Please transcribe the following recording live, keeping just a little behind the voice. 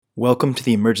Welcome to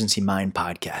the Emergency Mind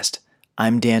Podcast.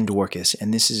 I'm Dan Dworkis,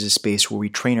 and this is a space where we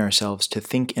train ourselves to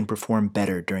think and perform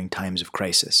better during times of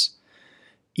crisis.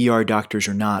 ER doctors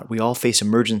or not, we all face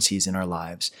emergencies in our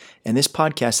lives, and this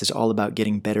podcast is all about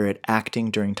getting better at acting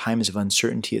during times of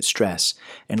uncertainty and stress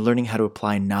and learning how to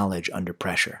apply knowledge under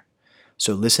pressure.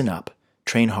 So listen up,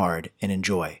 train hard, and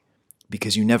enjoy,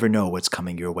 because you never know what's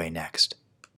coming your way next.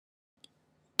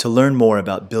 To learn more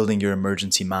about building your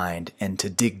emergency mind and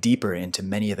to dig deeper into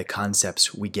many of the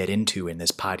concepts we get into in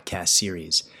this podcast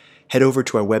series, head over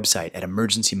to our website at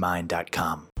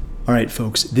emergencymind.com. All right,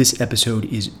 folks, this episode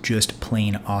is just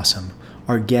plain awesome.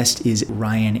 Our guest is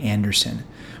Ryan Anderson.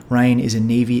 Ryan is a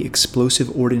Navy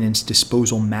Explosive Ordnance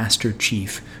Disposal Master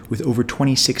Chief with over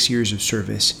 26 years of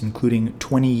service, including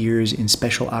 20 years in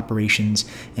special operations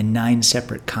and 9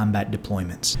 separate combat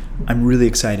deployments. I'm really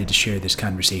excited to share this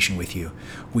conversation with you.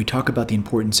 We talk about the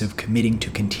importance of committing to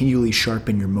continually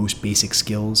sharpen your most basic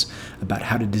skills, about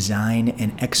how to design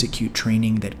and execute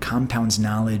training that compounds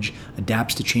knowledge,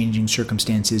 adapts to changing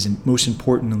circumstances, and most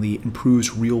importantly,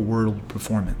 improves real-world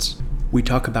performance. We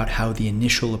talk about how the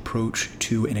initial approach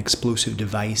to an explosive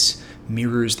device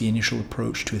mirrors the initial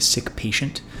approach to a sick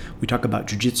patient. We talk about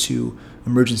jiu-jitsu,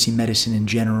 emergency medicine in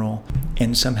general,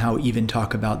 and somehow even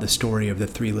talk about the story of the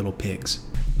 3 little pigs.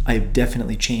 I've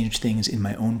definitely changed things in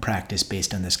my own practice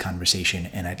based on this conversation,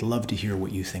 and I'd love to hear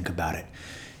what you think about it.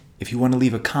 If you want to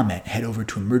leave a comment, head over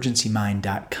to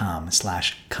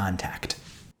emergencymind.com/contact.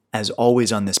 As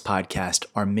always on this podcast,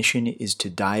 our mission is to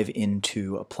dive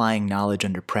into applying knowledge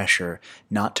under pressure,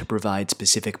 not to provide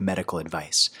specific medical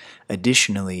advice.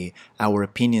 Additionally, our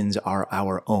opinions are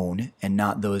our own and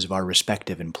not those of our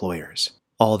respective employers.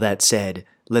 All that said,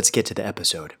 let's get to the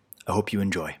episode. I hope you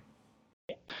enjoy.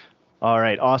 All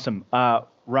right, awesome.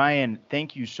 Ryan,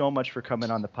 thank you so much for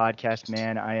coming on the podcast,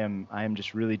 man. I am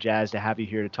just really jazzed to have you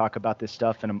here to talk about this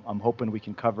stuff, and I'm hoping we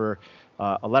can cover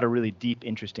a lot of really deep,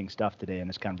 interesting stuff today in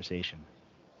this conversation.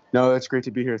 No, that's great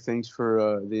to be here. Thanks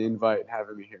for the invite,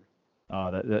 having me here.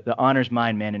 The honor's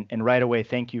mine, man. And right away,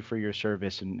 thank you for your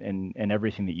service and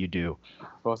everything that you do.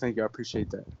 Well, thank you. I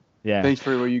appreciate that. Yeah. Thanks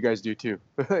for what you guys do too.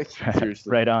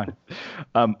 Seriously. Right on.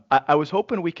 I was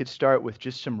hoping we could start with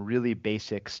just some really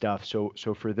basic stuff. So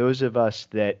for those of us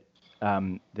that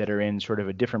are in sort of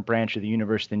a different branch of the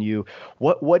universe than you,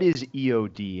 what is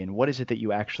EOD and what is it that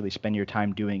you actually spend your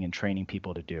time doing and training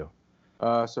people to do?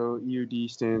 So EOD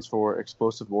stands for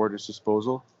Explosive Ordnance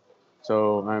Disposal.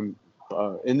 So I'm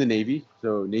in the Navy,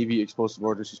 so Navy Explosive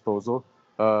Ordnance Disposal.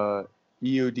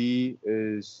 EOD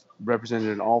is represented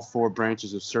in all 4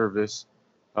 branches of service,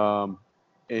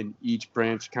 and each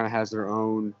branch kind of has their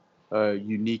own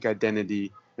unique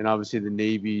identity. And obviously the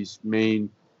Navy's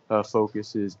main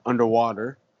focus is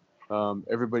underwater.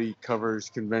 Everybody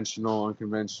covers conventional,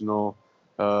 unconventional,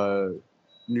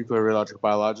 nuclear, radiological,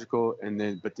 biological,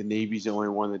 but the Navy's the only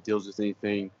one that deals with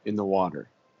anything in the water.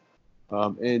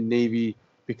 And Navy,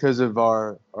 because of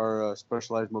our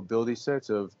specialized mobility sets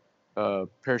of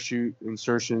parachute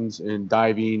insertions and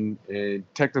diving and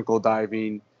technical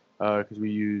diving, because we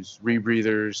use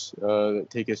rebreathers that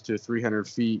take us to 300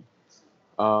 feet,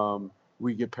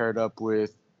 we get paired up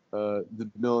with the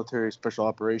military special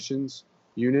operations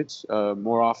units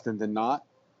more often than not.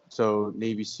 So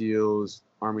Navy SEALs,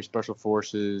 Army Special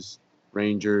Forces,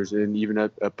 Rangers, and even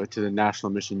up to the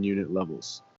National Mission Unit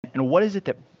levels. And what is it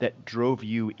that drove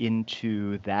you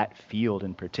into that field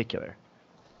in particular?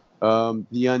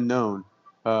 The unknown.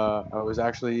 I was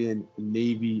actually in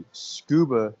Navy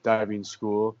scuba diving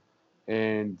school,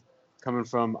 and coming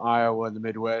from Iowa in the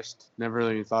Midwest, never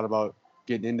really thought about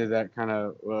getting into that kind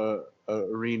of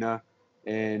arena.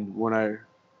 And I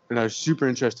was super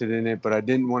interested in it, but I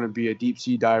didn't want to be a deep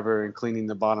sea diver and cleaning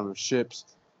the bottom of ships.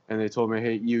 And they told me,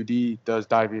 hey, EOD does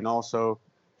diving also.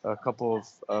 A couple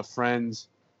of friends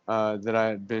that I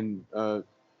had been in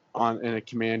a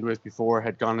command with before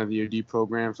had gone to the EOD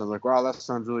programs. I was like, wow, that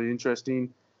sounds really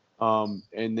interesting.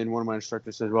 And then one of my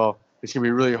instructors said, well, it's going to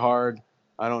be really hard.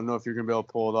 I don't know if you're going to be able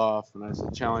to pull it off. And I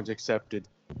said, challenge accepted.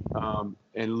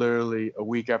 And literally a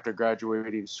week after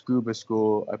graduating scuba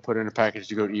school, I put in a package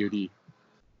to go to EOD.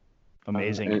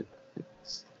 Amazing.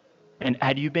 And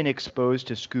had you been exposed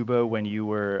to scuba when you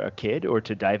were a kid or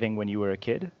to diving when you were a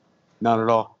kid? Not at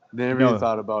all. Never even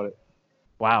thought about it.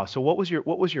 Wow. So what was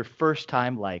your first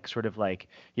time like? Sort of like,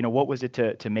 what was it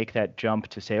to make that jump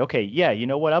to say, okay, yeah, you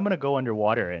know what, I'm going to go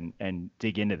underwater and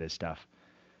dig into this stuff?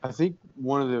 I think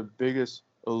one of the biggest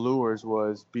allures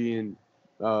was being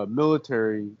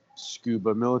military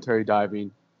scuba, military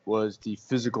diving, was the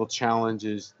physical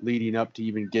challenges leading up to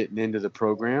even getting into the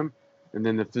program, and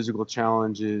then the physical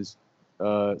challenges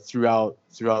throughout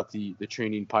the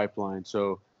training pipeline.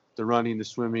 So the running, the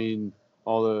swimming,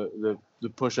 all the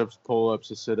push-ups, pull-ups,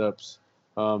 the sit-ups.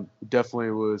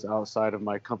 Definitely was outside of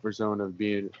my comfort zone of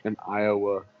being an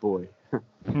Iowa boy.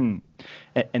 Hmm.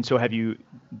 And so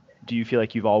do you feel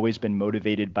like you've always been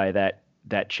motivated by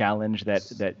that challenge, that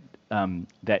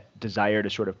desire to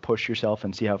sort of push yourself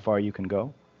and see how far you can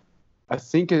go? I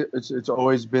think it's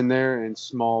always been there in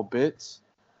small bits,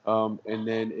 and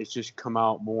then it's just come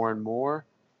out more and more.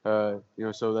 So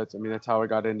that's how I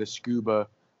got into scuba.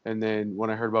 And then when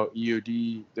I heard about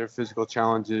EOD, their physical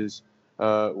challenges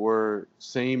were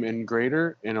same and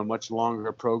greater in a much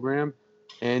longer program,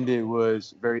 and it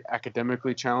was very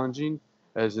academically challenging,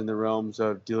 as in the realms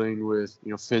of dealing with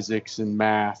physics and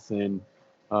math and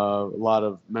a lot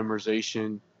of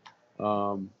memorization.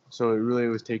 So it really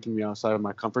was taking me outside of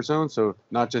my comfort zone. So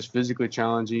not just physically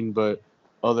challenging, but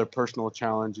other personal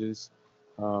challenges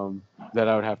that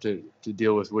I would have to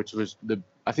deal with, which was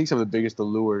I think some of the biggest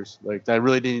allures. Like I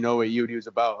really didn't know what EOD was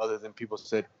about, other than people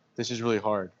said this is really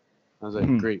hard. I was like,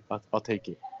 Hmm. great, I'll take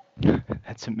it.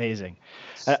 That's amazing.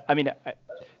 I mean,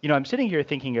 I'm sitting here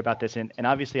thinking about this, and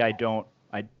obviously I don't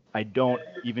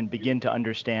even begin to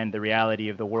understand the reality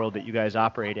of the world that you guys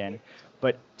operate in.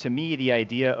 But to me, the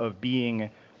idea of being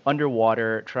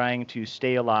underwater, trying to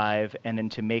stay alive, and then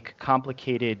to make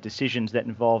complicated decisions that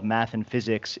involve math and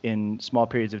physics in small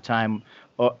periods of time.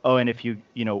 And if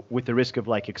with the risk of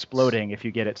like exploding if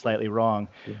you get it slightly wrong.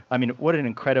 Yeah. I mean, what an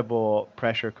incredible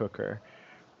pressure cooker.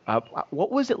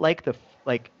 What was it like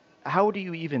how do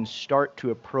you even start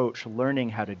to approach learning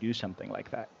how to do something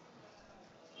like that?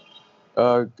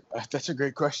 Uh, that's a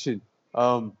great question.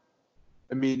 Um,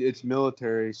 I mean, it's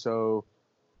military, so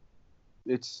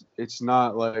it's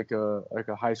not like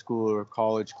a high school or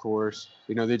college course.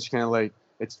 They just kind of like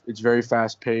it's very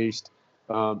fast paced,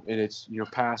 and it's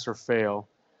pass or fail.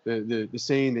 The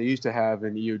saying they used to have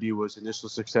in EOD was initial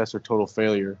success or total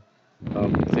failure. I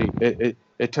think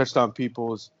it touched on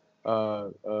people's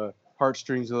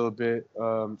heartstrings a little bit,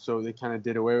 so they kind of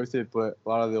did away with it. But a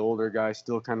lot of the older guys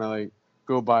still kind of like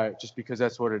go by it just because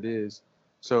that's what it is.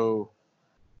 So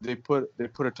they put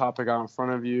a topic out in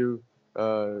front of you.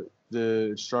 The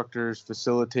instructors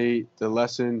facilitate the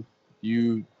lesson.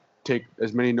 You take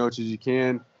as many notes as you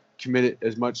can, commit it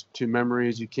as much to memory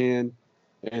as you can,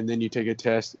 and then you take a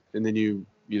test, and then you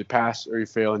either pass or you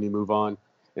fail, and you move on.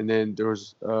 And then there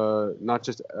was not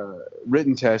just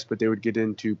written tests, but they would get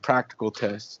into practical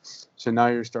tests. So now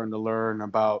you're starting to learn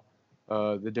about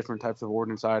the different types of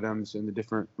ordnance items and the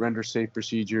different render safe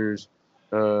procedures,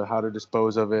 how to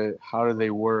dispose of it, how do they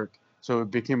work. So it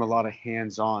became a lot of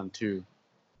hands-on too.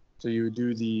 So you would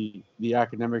do the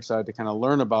academic side to kind of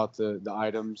learn about the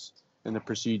items and the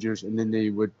procedures, and then they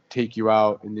would take you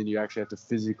out, and then you actually have to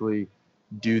physically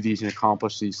do these and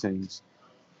accomplish these things.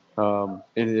 And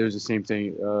it was the same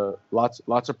thing.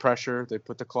 Lots of pressure. They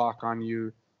put the clock on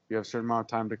you. You have a certain amount of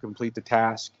time to complete the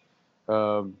task,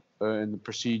 and the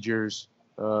procedures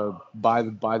by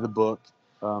the book.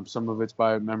 Some of it's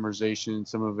by memorization.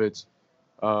 Some of it's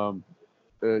um,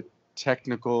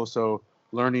 technical. So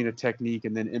learning a technique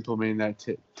and then implementing that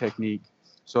technique.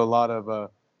 So a lot of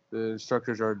the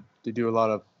instructors they do a lot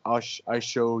of I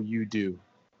show you do.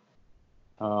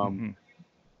 Um,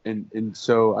 Hmm. and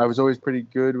so I was always pretty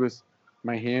good with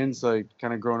my hands, like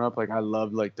kind of growing up. Like I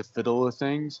loved like the fiddle of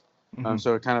things, Hmm.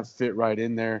 so it kind of fit right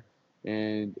in there.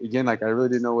 And again, like I really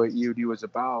didn't know what EOD was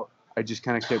about. I just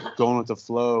kind of kept going with the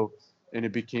flow, and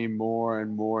it became more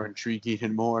and more intriguing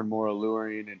and more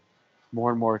alluring and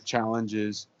more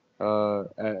challenges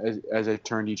as I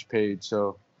turned each page.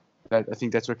 So I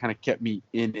think that's what kind of kept me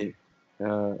in it,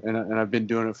 and I've been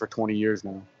doing it for 20 years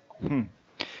now. Hmm.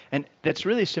 And that's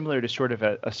really similar to sort of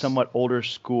a somewhat older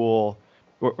school,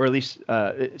 or at least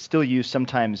still used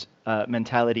sometimes,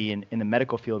 mentality in the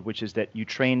medical field, which is that you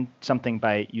train something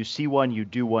by you see one, you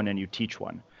do one, and you teach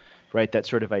one, right? That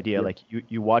sort of idea. Yeah. Like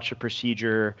you watch a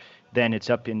procedure, then it's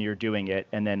up and you're doing it,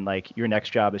 and then like your next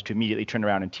job is to immediately turn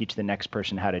around and teach the next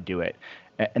person how to do it.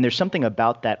 And there's something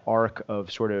about that arc of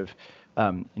sort of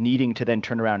needing to then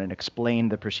turn around and explain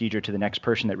the procedure to the next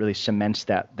person that really cements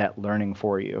that learning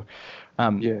for you.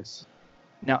 Um, Yes.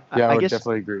 now, Yeah, I I would guess,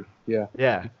 definitely agree. Yeah.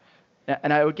 yeah,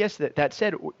 and I would guess that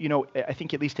said, I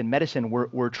think at least in medicine,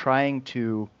 we're trying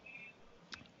to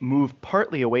move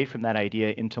partly away from that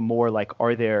idea into more like,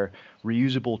 are there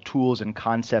reusable tools and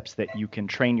concepts that you can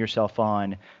train yourself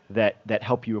on that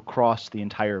help you across the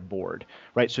entire board,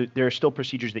 right? So there are still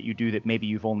procedures that you do that maybe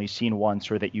you've only seen once,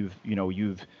 or that you've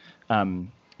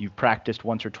practiced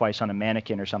once or twice on a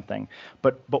mannequin or something.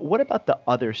 But what about the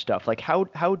other stuff? Like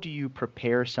how do you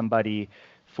prepare somebody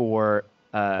for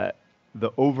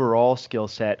the overall skill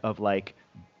set of like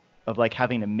of like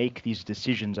having to make these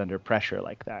decisions under pressure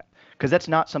like that? Because that's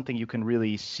not something you can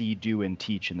really see, do, and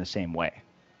teach in the same way.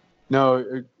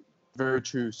 No, very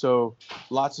true. So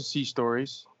lots of sea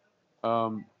stories.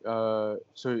 So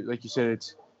like you said,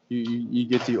 it's you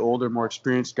get the older, more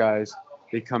experienced guys.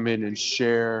 They come in and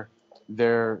share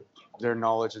their their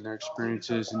knowledge and their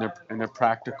experiences and their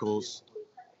practicals.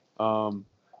 Um,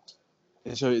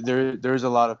 and so there's a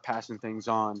lot of passing things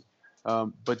on.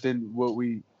 But then what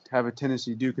we have a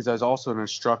tendency to do, because I was also an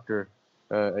instructor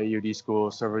at EOD school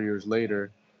several years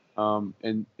later,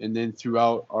 and then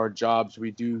throughout our jobs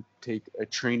we do take a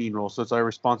training role. So it's our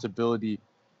responsibility,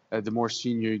 the more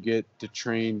senior you get, to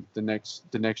train the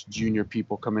next junior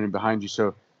people coming in behind you.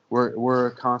 So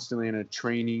we're constantly in a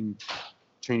training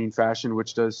fashion,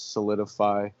 which does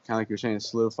solidify, kind of like you're saying, it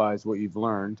solidifies what you've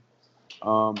learned.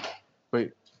 Um, but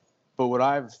but what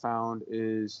I've found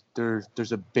is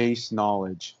there's a base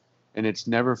knowledge, and it's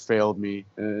never failed me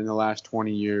in the last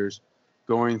 20 years,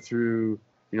 going through,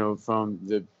 from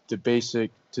the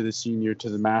basic to the senior to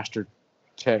the master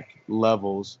tech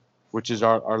levels, which is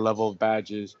our level of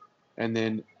badges, and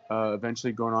then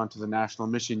eventually going on to the national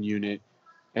mission unit,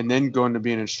 and then going to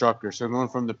be an instructor. So going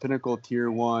from the pinnacle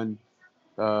tier one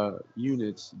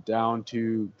units down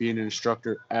to being an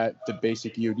instructor at the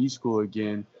basic EOD school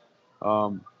again.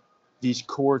 Um, these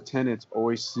core tenets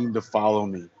always seem to follow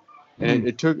me, and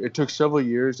it took several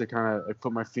years to kind of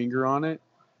put my finger on it.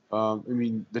 I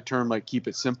mean, the term like keep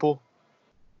it simple.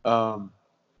 Um,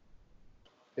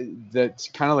 that's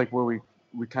kind of like where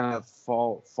we kind of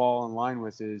fall in line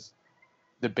with is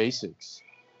the basics.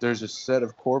 There's a set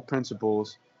of core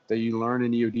principles that you learn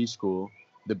in EOD school,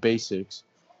 the basics,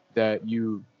 that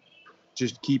you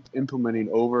just keep implementing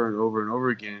over and over and over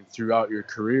again throughout your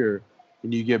career,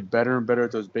 and you get better and better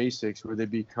at those basics where they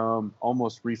become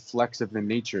almost reflexive in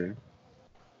nature.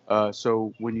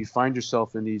 So when you find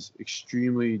yourself in these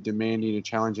extremely demanding and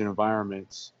challenging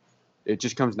environments, it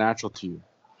just comes natural to you.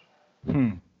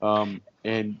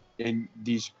 And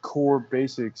these core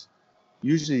basics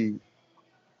usually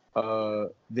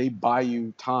they buy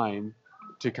you time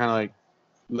to kind of like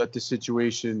let the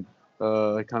situation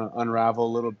like kind of unravel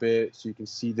a little bit, so you can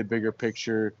see the bigger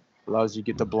picture. Allows you to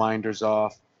get the blinders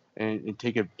off and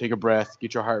take a breath,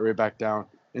 get your heart rate back down,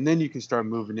 and then you can start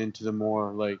moving into the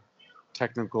more like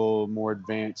technical, more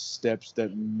advanced steps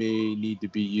that may need to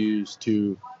be used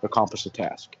to accomplish a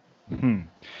task.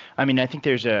 I mean, I think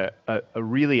there's a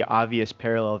really obvious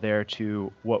parallel there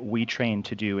to what we train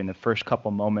to do in the first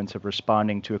couple moments of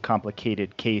responding to a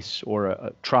complicated case or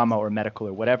a trauma or medical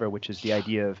or whatever, which is the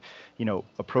idea of,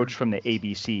 approach from the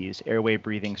ABCs, airway,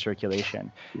 breathing,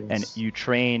 circulation. Yes. And you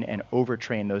train and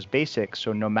overtrain those basics.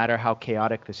 So no matter how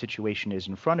chaotic the situation is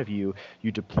in front of you,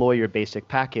 you deploy your basic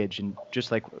package. And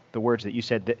just like the words that you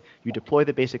said, that you deploy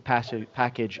the basic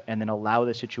package and then allow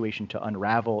the situation to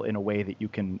unravel in a way that you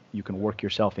can work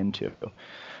yourself into.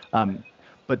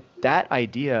 But that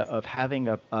idea of having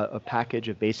a package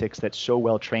of basics that's so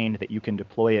well trained that you can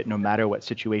deploy it no matter what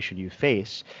situation you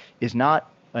face is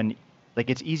not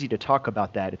it's easy to talk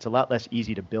about that. It's a lot less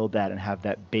easy to build that and have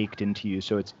that baked into you.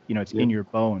 So it's, it's in your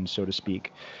bones, so to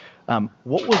speak.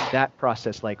 What was that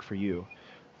process like for you?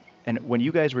 And when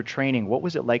you guys were training, what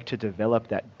was it like to develop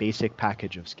that basic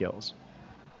package of skills?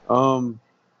 Lots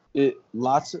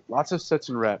of sets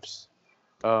and reps.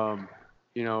 Over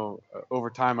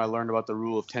time I learned about the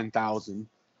rule of 10,000,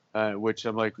 which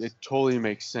I'm like, it totally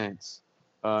makes sense.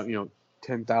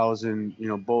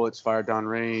 10,000, bullets fired down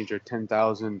range, or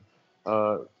 10,000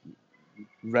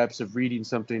 reps of reading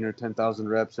something, or 10,000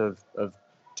 reps of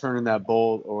turning that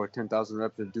bolt, or 10,000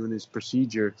 reps of doing this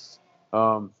procedure,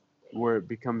 where it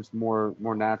becomes more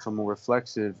natural, more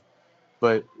reflexive.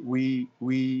 But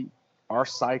our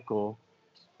cycle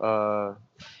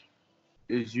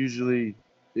is usually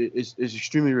is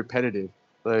extremely repetitive.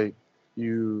 Like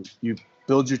you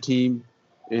build your team,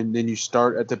 and then you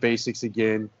start at the basics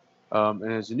again.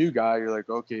 And as a new guy, you're like,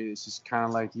 okay, this is kind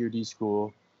of like EOD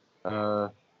school,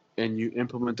 and you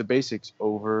implement the basics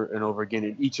over and over again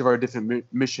in each of our different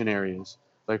mission areas.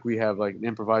 Like we have like an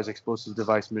improvised explosive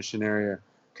device mission area,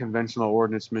 conventional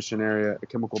ordnance mission area, a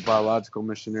chemical biological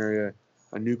mission area,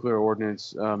 a nuclear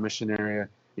ordnance mission area,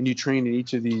 and you train in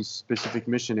each of these specific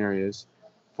mission areas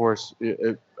for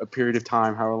a period of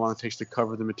time, however long it takes to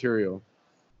cover the material,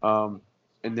 and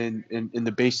then in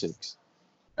the basics.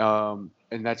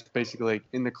 And that's basically like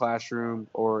in the classroom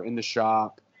or in the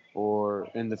shop or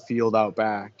in the field out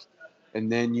back.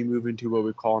 And then you move into what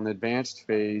we call an advanced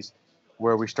phase,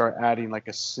 where we start adding like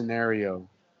a scenario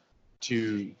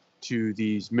to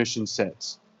these mission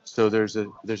sets. So there's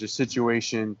a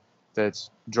situation that's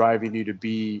driving you to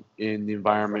be in the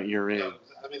environment you're in.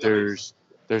 there's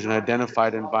an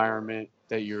identified environment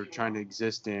that you're trying to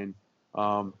exist in,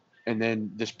 and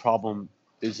then this problem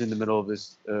is in the middle of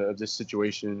this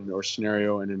situation or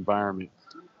scenario and environment,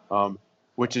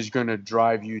 which is going to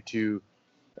drive you to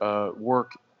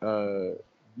work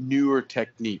newer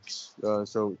techniques,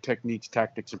 so techniques,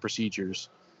 tactics, and procedures,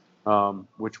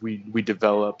 which we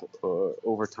develop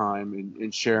over time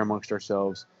and share amongst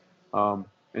ourselves. And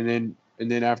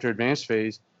then after advanced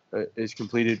phase is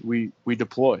completed, we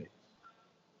deploy.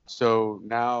 So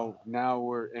now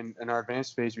we're in our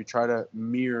advanced phase. We try to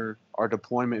mirror our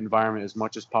deployment environment as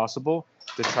much as possible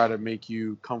to try to make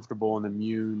you comfortable and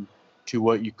immune to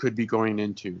what you could be going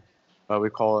into. We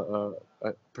call it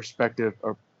a perspective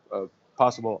or a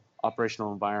possible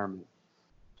operational environment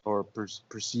or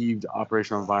perceived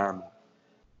operational environment.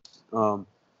 And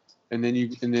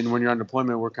then when you're on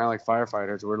deployment, we're kind of like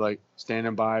firefighters. We're like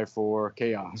standing by for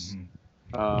chaos.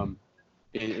 Mm-hmm.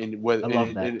 And whether I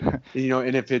love that.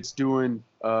 and if it's doing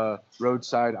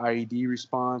roadside IED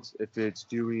response, if it's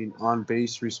doing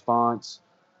on-base response,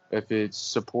 if it's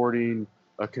supporting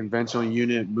a conventional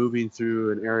unit moving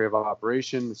through an area of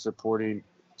operation, supporting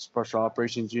special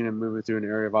operations unit moving through an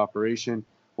area of operation,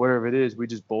 whatever it is, we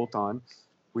just bolt on.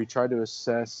 We try to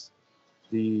assess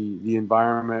the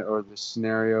environment or the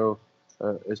scenario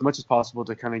as much as possible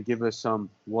to kind of give us some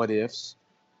what ifs,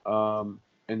 and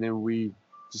then we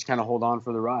just kind of hold on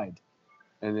for the ride.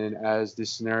 And then as the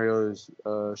scenarios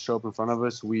show up in front of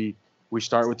us, we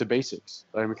start with the basics.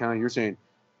 Like kind of you're saying,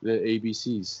 the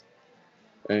ABCs.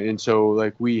 And so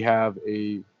like we have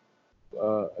a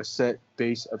set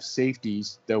base of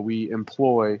safeties that we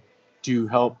employ to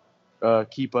help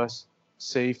keep us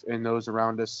safe and those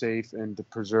around us safe and to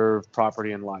preserve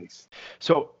property and life.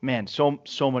 So, man, so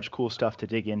much cool stuff to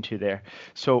dig into there.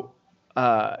 So,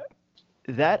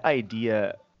 that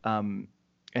idea, and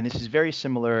this is very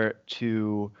similar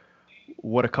to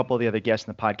what a couple of the other guests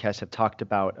in the podcast have talked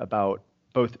about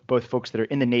both folks that are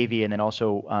in the Navy and then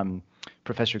also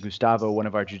Professor Gustavo, one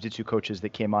of our jiu-jitsu coaches that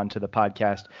came on to the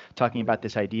podcast, talking about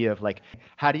this idea of like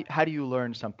how do you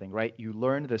learn something, right? You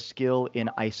learn the skill in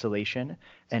isolation,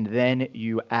 and then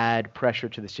you add pressure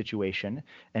to the situation,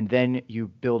 and then you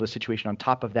build a situation on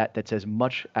top of that that's as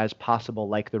much as possible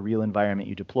like the real environment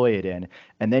you deploy it in,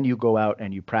 and then you go out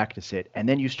and you practice it, and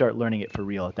then you start learning it for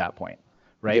real at that point.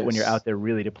 Right? Yes. When you're out there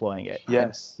really deploying it.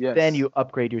 Yes. And then you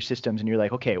upgrade your systems and you're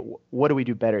like, okay, what do we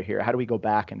do better here? How do we go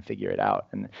back and figure it out?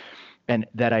 And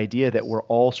that idea that we're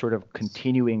all sort of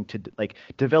continuing to, like,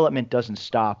 development doesn't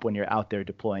stop when you're out there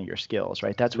deploying your skills,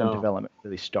 right? That's when development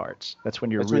really starts. That's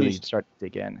when that's when you start to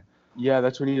dig in. Yeah,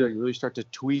 that's when you like really start to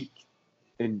tweak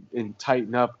and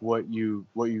tighten up what you've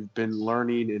been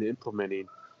learning and implementing.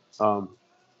 And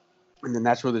then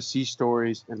that's where the C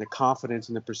stories and the confidence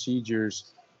in the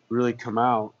procedures really come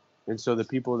out. And so the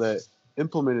people that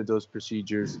implemented those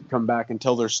procedures come back and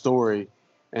tell their story,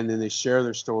 and then they share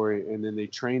their story, and then they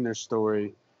train their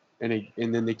story, and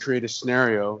then they create a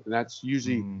scenario. And that's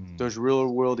usually those real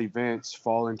world events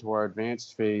fall into our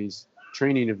advanced phase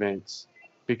training events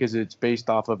because it's based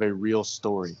off of a real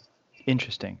story.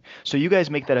 Interesting. So you guys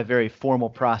make that a very formal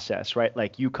process, right?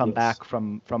 Like you come back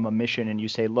from a mission and you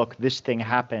say, look, this thing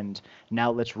happened. Now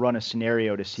let's run a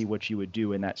scenario to see what you would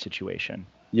do in that situation.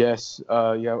 Yes.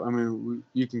 Yeah. I mean,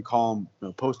 you can call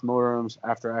them postmortems,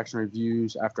 after action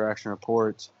reviews, after action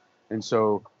reports. And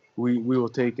so we will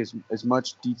take as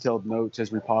much detailed notes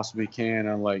as we possibly can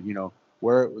on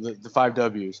where the 5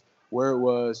 W's, where it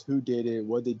was, who did it,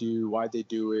 what they do, why they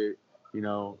do it,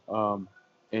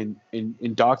 and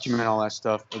document all that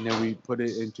stuff. And then we put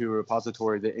it into a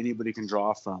repository that anybody can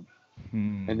draw from.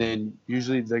 And then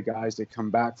usually the guys that come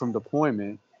back from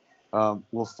deployment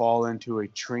will fall into a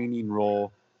training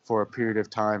role for a period of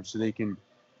time so they can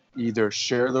either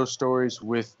share those stories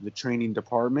with the training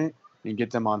department and get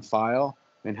them on file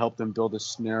and help them build a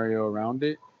scenario around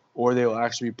it, or they will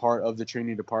actually be part of the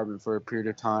training department for a period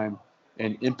of time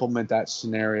and implement that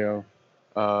scenario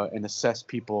and assess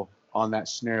people on that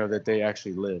scenario that they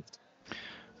actually lived.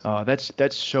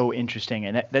 That's so interesting,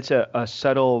 and that's a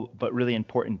subtle but really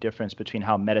important difference between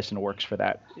how medicine works for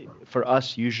that. For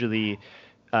us, usually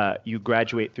you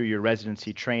graduate through your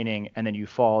residency training, and then you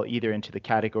fall either into the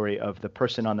category of the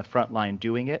person on the front line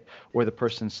doing it or the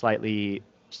person slightly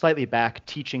back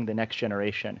teaching the next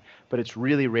generation. But it's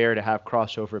really rare to have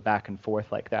crossover back and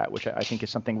forth like that, which I think is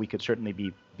something we could certainly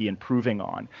be improving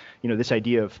on. This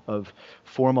idea of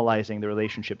formalizing the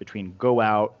relationship between go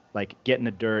out, like get in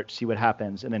the dirt, see what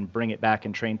happens, and then bring it back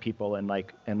and train people and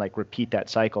repeat that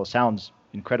cycle sounds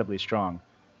incredibly strong.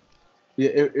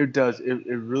 Yeah, it does. It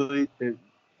really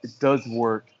does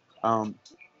work.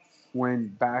 When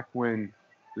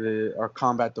our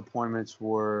combat deployments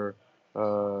were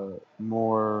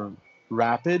more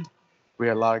rapid. We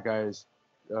had a lot of guys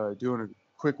doing a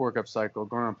quick workup cycle,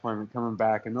 going on deployment, coming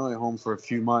back, and only home for a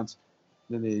few months.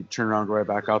 Then they turn around, go right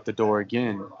back out the door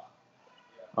again.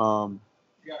 And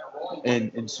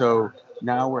so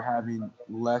now we're having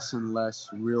less and less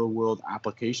real world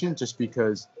application just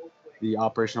because the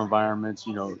operational environments,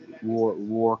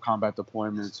 war combat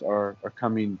deployments are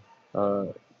coming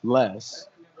less.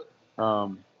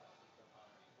 So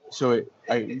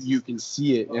you can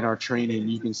see it in our training,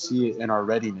 you can see it in our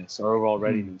readiness, our overall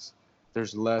readiness.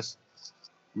 There's less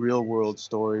real world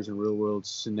stories and real world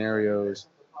scenarios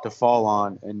to fall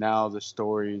on, and now the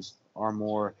stories are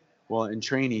more, well, in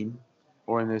training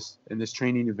or in this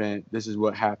training event, this is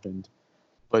what happened,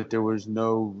 but there was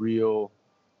no real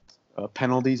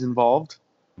penalties involved.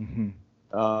 And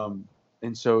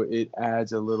so it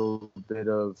adds a little bit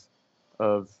of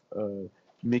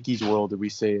Mickey's world, that we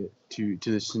say it, to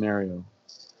the scenario.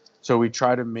 So we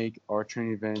try to make our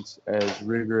training events as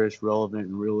rigorous, relevant,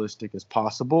 and realistic as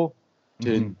possible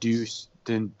to induce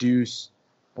that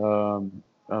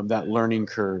learning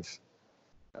curve.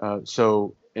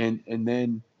 So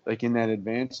then, like, in that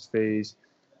advanced phase,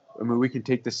 I mean, we can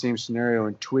take the same scenario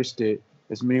and twist it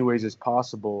as many ways as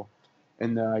possible.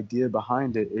 And the idea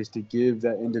behind it is to give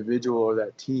that individual or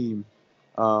that team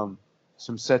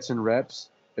some sets and reps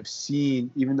of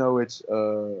seeing, even though it's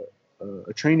a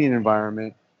training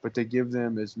environment, but to give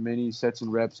them as many sets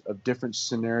and reps of different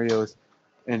scenarios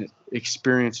and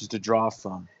experiences to draw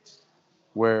from.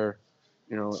 Where,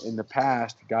 in the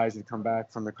past, guys would come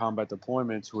back from the combat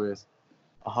deployments with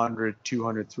 100,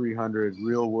 200, 300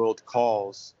 real world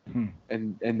calls,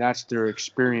 and that's their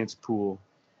experience pool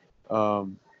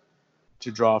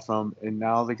to draw from. And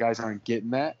now the guys aren't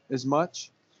getting that as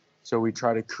much, so we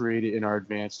try to create it in our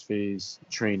advanced phase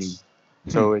training.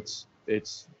 So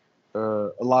it's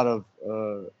a lot of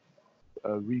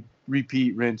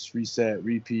repeat, rinse, reset,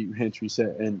 repeat, rinse,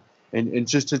 reset, and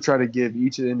just to try to give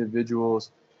each of the individuals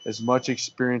as much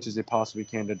experience as they possibly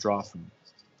can to draw from.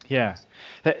 Yeah.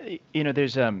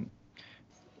 There's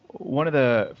one of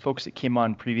the folks that came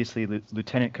on previously,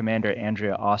 Lieutenant Commander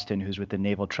Andrea Austin, who's with the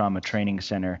Naval Trauma Training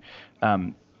Center,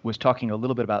 was talking a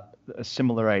little bit about a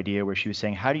similar idea where she was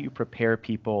saying, how do you prepare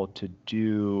people to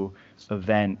do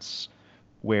events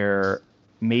where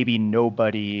maybe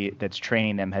nobody that's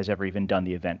training them has ever even done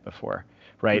the event before,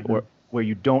 right? Or where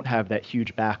you don't have that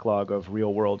huge backlog of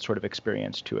real world sort of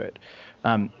experience to it.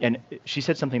 And she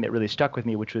said something that really stuck with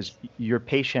me, which was, your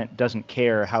patient doesn't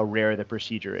care how rare the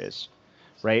procedure is,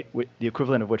 right? The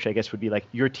equivalent of which, I guess, would be like,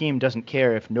 your team doesn't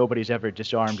care if nobody's ever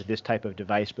disarmed this type of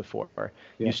device before.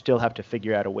 Yeah. You still have to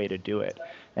figure out a way to do it.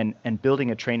 And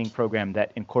building a training program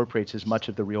that incorporates as much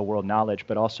of the real world knowledge,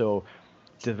 but also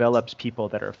develops people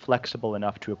that are flexible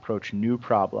enough to approach new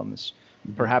problems,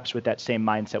 perhaps with that same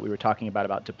mindset we were talking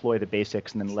about deploy the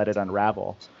basics and then let it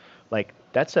unravel. Like,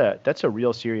 that's a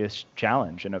real serious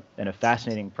challenge and a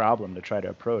fascinating problem to try to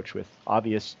approach with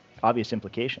obvious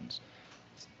implications.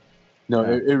 No,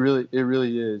 it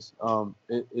really is.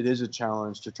 It is a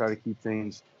challenge to try to keep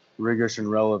things rigorous and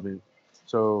relevant.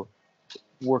 So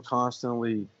we're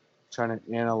constantly trying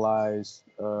to analyze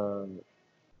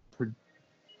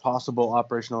possible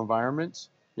operational environments.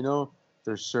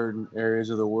 There's certain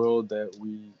areas of the world that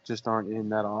we just aren't in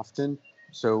that often.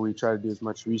 So we try to do as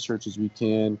much research as we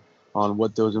can on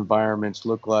what those environments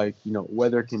look like,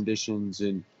 weather conditions,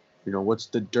 and, what's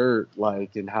the dirt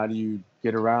like, and how do you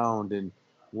get around, and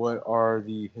what are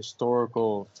the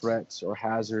historical threats or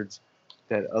hazards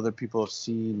that other people have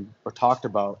seen or talked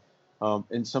about.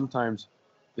 And sometimes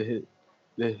the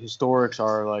historics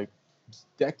are like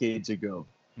decades ago,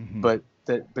 but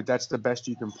that's the best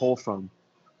you can pull from.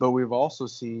 But we've also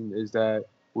seen is that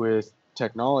with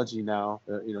technology now,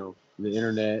 the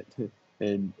internet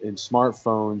and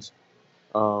smartphones,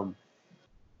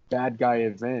 bad guy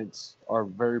events are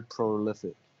very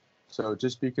prolific. So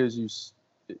just because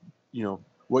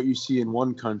what you see in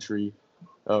one country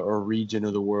or region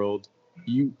of the world,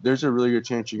 there's a really good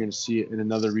chance you're going to see it in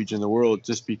another region of the world,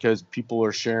 just because people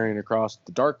are sharing across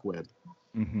the dark web.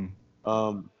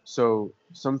 So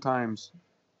sometimes,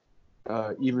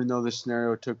 even though the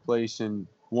scenario took place in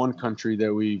one country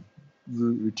that we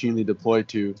routinely deploy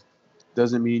to,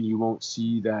 doesn't mean you won't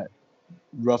see that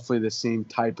roughly the same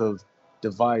type of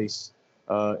device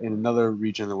in another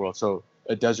region of the world. So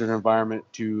a desert environment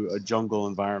to a jungle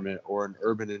environment or an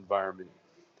urban environment.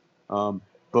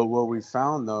 But what we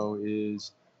found, though,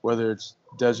 is whether it's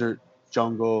desert,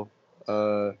 jungle,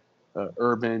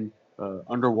 urban,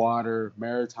 underwater,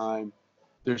 maritime,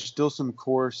 there's still some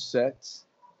core sets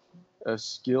of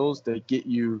skills that get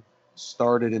you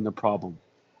started in the problem.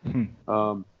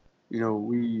 Hmm.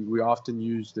 We often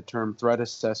use the term threat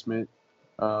assessment,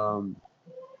 um,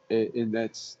 and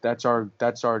that's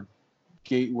our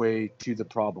gateway to the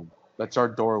problem. That's our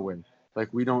doorway. Like,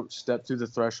 we don't step through the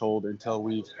threshold until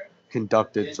we've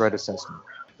conducted threat assessment.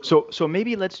 So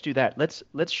maybe let's do that.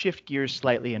 Let's shift gears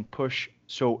slightly and push.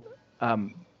 So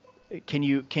um, can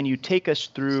you take us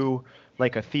through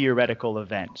like a theoretical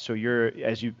event? So you're,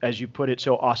 as you put it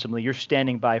so awesomely, you're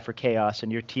standing by for chaos,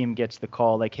 and your team gets the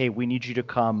call like, hey, we need you to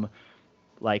come,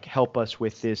 like, help us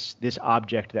with this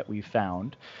object that we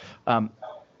found. Um,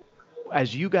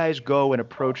 as you guys go and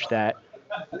approach that,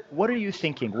 what are you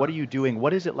thinking? What are you doing?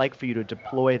 What is it like for you to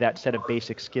deploy that set of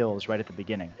basic skills right at the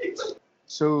beginning?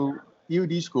 So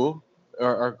EOD school,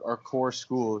 our core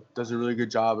school, does a really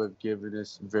good job of giving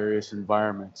us various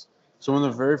environments. So one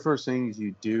of the very first things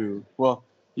you do, well,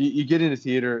 you get into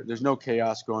theater. There's no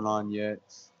chaos going on yet.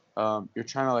 You're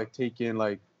trying to like take in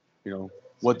like, you know,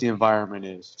 what the environment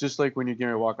is. Just like when you're getting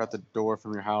ready to walk out the door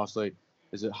from your house, like,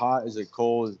 is it hot? Is it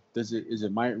cold? Is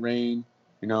it might rain?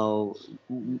 You know,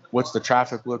 what's the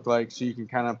traffic look like? So you can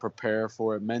kind of prepare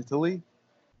for it mentally,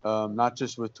 not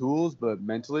just with tools, but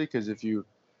mentally. Because if you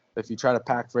try to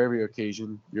pack for every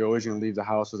occasion, you're always going to leave the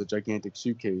house with a gigantic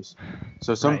suitcase.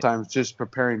 So Right. sometimes just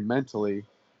preparing mentally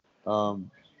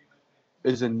um,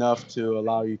 is enough to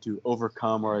allow you to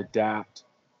overcome or adapt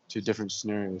to different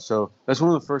scenarios. So that's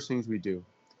one of the first things we do.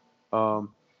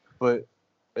 Um, but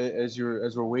as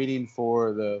we're waiting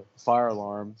for the fire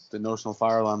alarm, the notional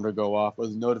fire alarm to go off, or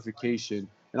the notification,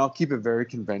 and I'll keep it very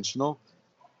conventional.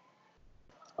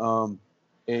 Um,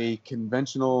 a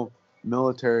conventional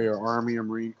military or Army or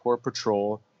Marine Corps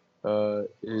patrol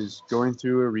is going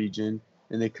through a region,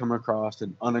 and they come across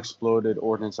an unexploded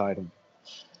ordnance item.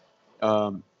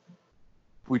 Um,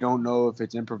 we don't know if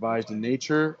it's improvised in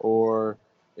nature or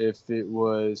if it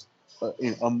was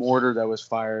a mortar that was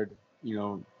fired, you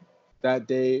know, that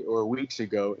day or weeks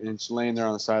ago, and it's laying there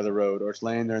on the side of the road, or it's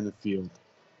laying there in the field.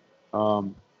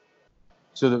 Um,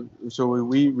 so when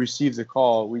we receive the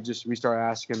call, we start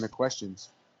asking the questions.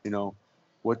 You know,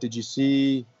 what did you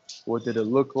see? What did it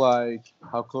look like?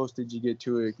 How close did you get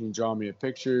to it? Can you draw me a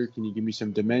picture? Can you give me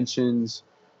some dimensions?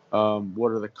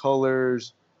 What are the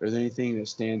colors? Is there anything that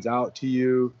stands out to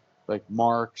you, like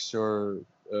marks or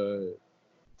uh,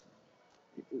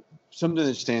 something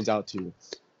that stands out to you?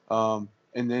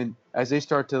 And then as they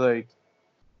start to like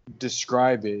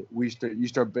describe it, you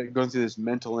start going through this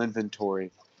mental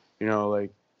inventory. You know,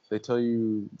 like, they tell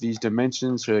you these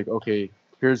dimensions. You're like, okay,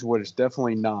 here's what it's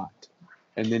definitely not,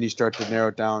 and then you start to narrow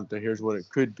it down to here's what it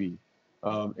could be.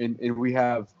 And we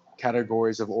have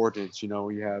categories of ordnance. You know,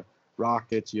 you have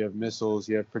rockets, you have missiles,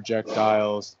 you have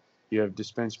projectiles, you have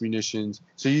dispense munitions.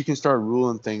 So you can start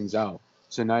ruling things out.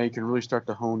 So now you can really start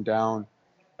to hone down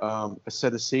a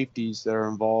set of safeties that are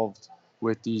involved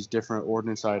with these different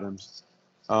ordnance items.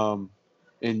 Um,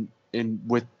 and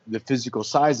with the physical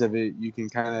size of it, you can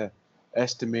kind of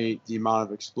estimate the amount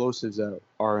of explosives that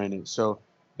are in it. So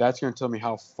that's going to tell me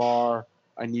how far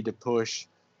I need to push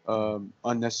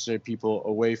unnecessary people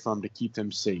away from to keep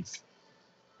them safe.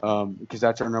 Because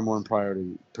that's our number one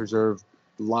priority: preserve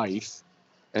life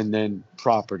and then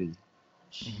property.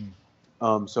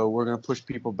 Hmm. So we're going to push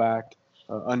people back,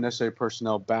 unnecessary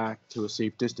personnel back to a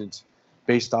safe distance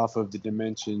based off of the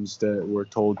dimensions that were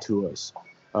told to us.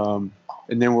 Um,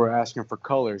 and then we're asking for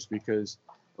colors, because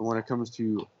when it comes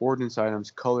to ordnance items,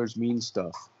 colors mean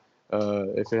stuff.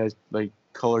 If it has like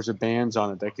colors of bands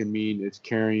on it, that can mean it's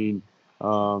carrying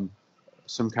um,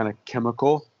 some kind of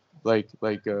chemical, like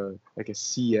a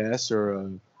CS or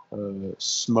a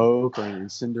smoke or an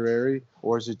incendiary,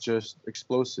 or is it just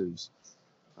explosives?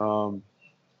 Um,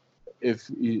 if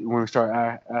you, when we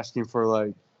start asking for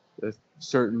like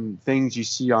certain things you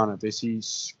see on it, they see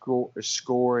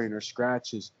scoring or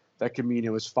scratches, that could mean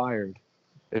it was fired.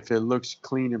 If it looks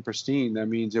clean and pristine, that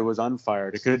means it was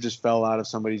unfired. It could have just fell out of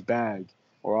somebody's bag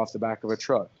or off the back of a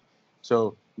truck.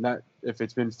 So not if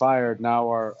it's been fired, now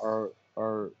our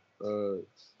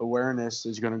awareness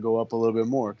is going to go up a little bit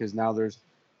more, because now there's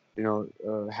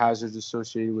hazards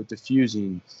associated with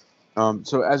diffusing.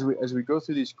 So as we go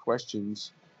through these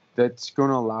questions, that's going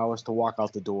to allow us to walk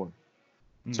out the door.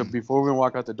 So Mm. before we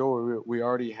walk out the door, we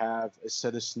already have a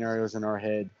set of scenarios in our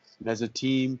head, and as a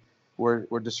team, we're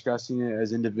discussing it.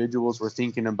 As individuals, we're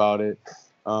thinking about it,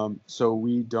 so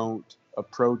we don't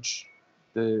approach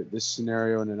the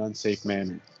scenario in an unsafe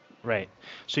manner. Right.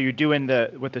 So you're doing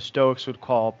what the Stoics would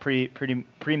call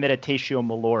premeditatio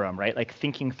malorum, right? Like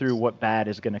thinking through what bad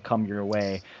is going to come your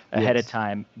way ahead of Yes.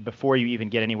 time before you even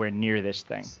get anywhere near this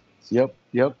thing. Yep.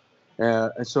 Yep.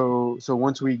 And so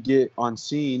once we get on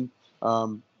scene,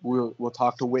 we'll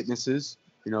talk to witnesses,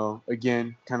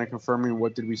 again, kind of confirming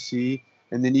what did we see,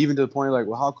 and then even to the point like,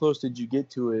 well, how close did you get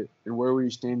to it, and where were you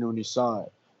standing when you saw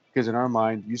it? Because in our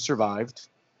mind, you survived,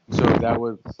 so that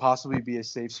would possibly be a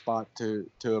safe spot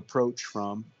to approach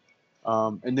from.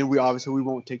 And then we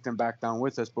won't take them back down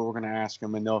with us, but we're going to ask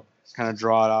them, and they'll kind of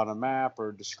draw it out on a map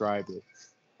or describe it.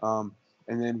 And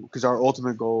then, because our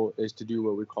ultimate goal is to do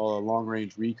what we call a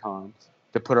long-range recon,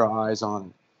 to put our eyes on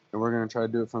it, and we're going to try to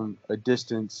do it from a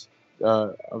distance.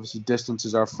 Obviously, distance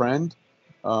is our friend,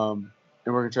 and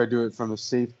we're going to try to do it from as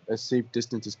safe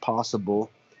distance as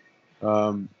possible,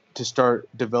 to start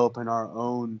developing our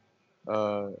own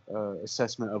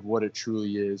assessment of what it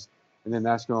truly is, and then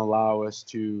that's going to allow us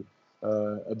to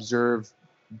observe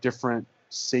different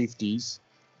safeties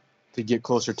to get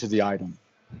closer to the item,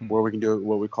 where we can do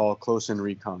what we call close-in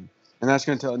recon, and that's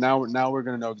going to tell. Now we're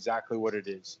going to know exactly what it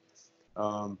is,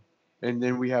 and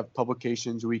then we have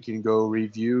publications we can go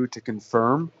review to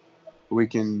confirm. We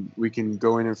can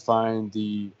go in and find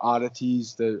the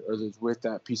oddities that are with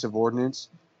that piece of ordnance.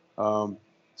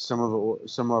 Some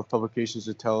of our publications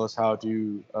that tell us how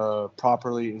to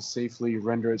properly and safely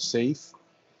render it safe,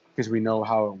 because we know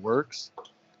how it works.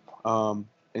 And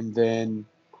then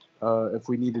if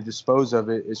we need to dispose of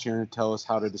it, it's going to tell us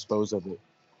how to dispose of it,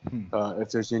 if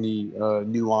there's any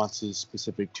nuances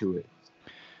specific to it.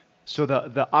 So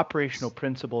the operational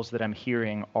principles that I'm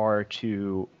hearing are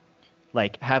to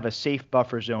have a safe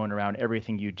buffer zone around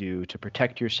everything you do to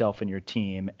protect yourself and your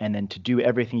team, and then to do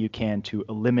everything you can to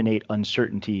eliminate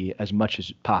uncertainty as much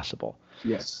as possible.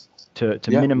 Yes. To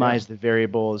minimize the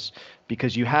variables,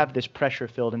 because you have this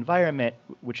pressure-filled environment,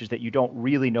 which is that you don't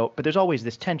really know, but there's always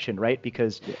this tension, right?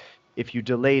 Because if you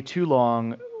delay too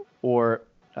long, or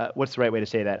what's the right way to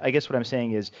say that? I guess what I'm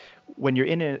saying is, when you're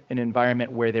in an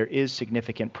environment where there is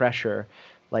significant pressure,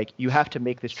 you have to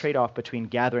make this trade-off between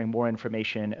gathering more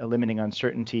information, eliminating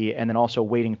uncertainty, and then also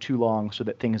waiting too long so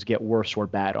that things get worse or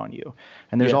bad on you.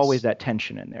 And there's always that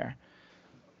tension in there.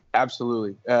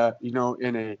 Absolutely.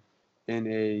 In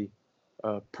a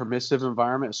permissive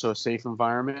environment, so a safe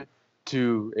environment,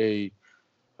 to a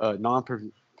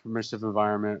non-permissive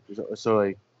environment, so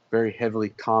a very heavily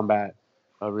combat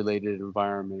related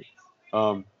environment.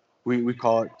 We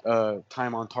call it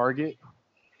time on target.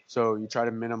 So you try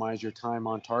to minimize your time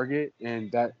on target, and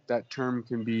that term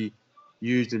can be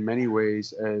used in many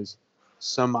ways, as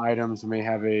some items may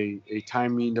have a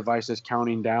timing device that's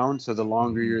counting down. So the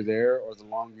longer you're there, or the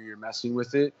longer you're messing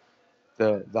with it,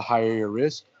 the higher your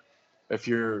risk. If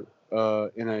you're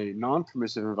in a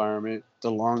non-permissive environment,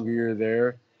 the longer you're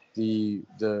there, the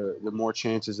more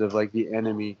chances of the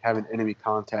enemy having enemy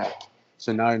contact.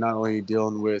 So now you're not only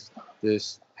dealing with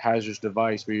this hazardous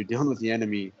device, but you're dealing with the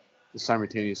enemy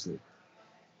simultaneously.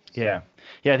 Yeah,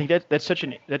 I think that's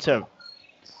a.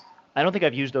 I don't think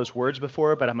I've used those words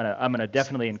before, but I'm gonna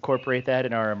definitely incorporate that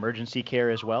in our emergency care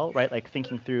as well, right?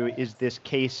 Thinking through, is this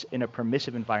case in a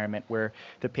permissive environment where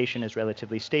the patient is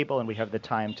relatively stable and we have the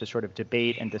time to sort of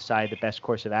debate and decide the best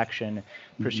course of action,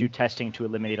 pursue testing to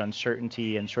eliminate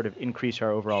uncertainty and sort of increase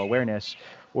our overall awareness,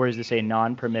 or is this a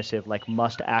non-permissive,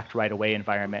 must act right away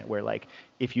environment where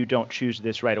if you don't choose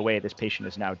this right away, this patient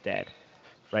is now dead,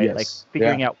 right? Yes.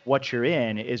 Figuring out what you're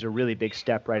in is a really big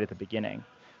step right at the beginning.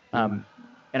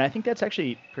 And I think that's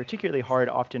actually particularly hard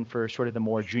often for sort of the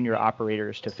more junior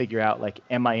operators to figure out,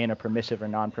 am I in a permissive or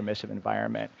non-permissive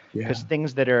environment? Because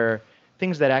things that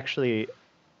actually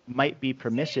might be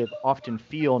permissive often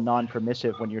feel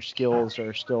non-permissive when your skills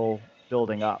are still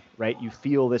building up, right? You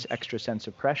feel this extra sense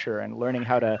of pressure, and learning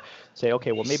how to say,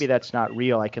 okay, well, maybe that's not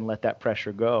real. I can let that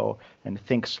pressure go and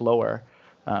think slower.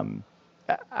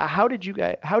 How did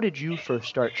you first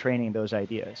start training those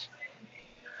ideas?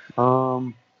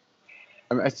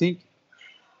 I think,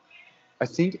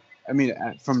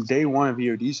 from day one of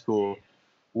EOD school,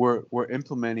 we're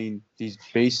implementing these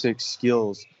basic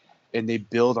skills, and they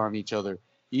build on each other.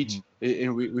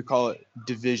 And we call it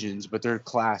divisions, but they're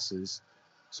classes.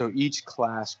 So each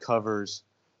class covers,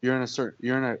 you're in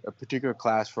a particular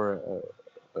class for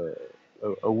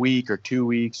a week or 2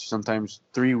 weeks, sometimes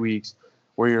 3 weeks,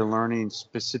 where you're learning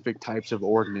specific types of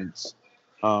ordnance.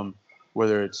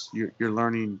 Whether it's you're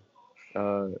learning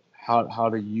how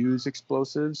to use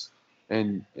explosives,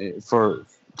 and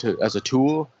as a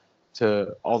tool,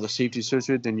 to all the safety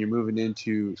associated. Then you're moving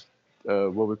into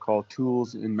what we call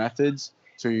tools and methods.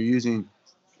 So you're using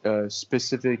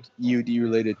specific EOD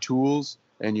related tools,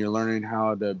 and you're learning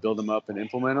how to build them up and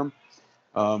implement them.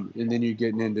 And then you're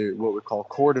getting into what we call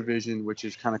core division, which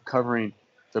is kind of covering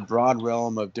the broad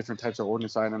realm of different types of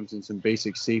ordnance items and some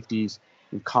basic safeties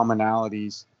and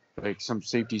commonalities. Some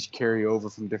safeties carry over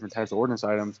from different types of ordnance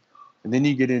items. And then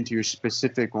you get into your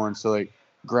specific ones. So like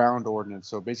ground ordnance.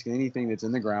 So basically anything that's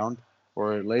in the ground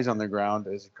or it lays on the ground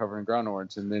is covering ground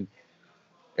ordnance. And then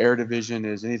air division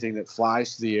is anything that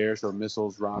flies through the air. So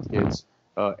missiles, rockets,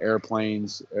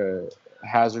 airplanes,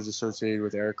 hazards associated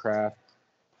with aircraft,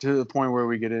 to the point where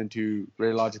we get into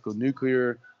radiological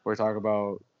nuclear, where we talk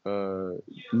about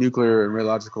nuclear and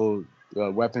radiological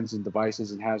weapons and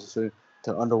devices and hazards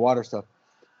to underwater stuff.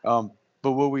 But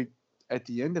what we, at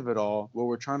the end of it all, what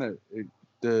we're trying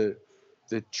to,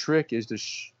 the trick is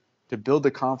to build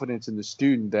the confidence in the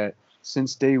student that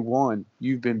since day one,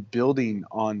 you've been building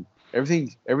on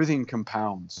everything. Everything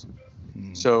compounds.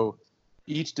 So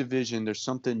each division, there's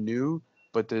something new,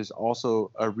 but there's also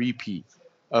a repeat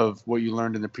of what you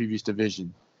learned in the previous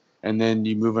division. And then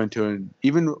you move into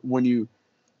even when you,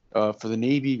 for the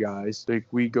Navy guys, like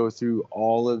we go through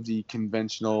all of the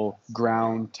conventional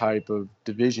ground type of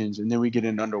divisions, and then we get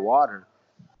in underwater.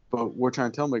 But we're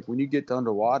trying to tell them, like, when you get to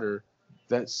underwater,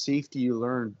 that safety you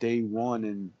learned day one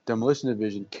in demolition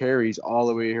division carries all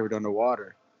the way here to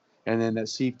underwater. And then that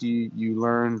safety you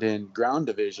learned in ground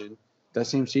division, that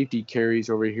same safety carries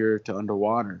over here to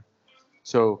underwater.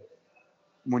 So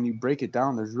when you break it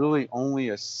down, there's really only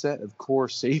a set of core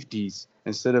safeties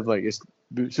instead of like so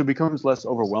it becomes less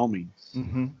overwhelming.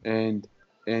 And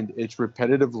it's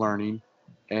repetitive learning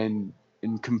and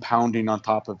compounding on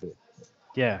top of it.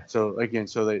 Yeah. So again,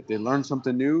 so they learn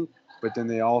something new, but then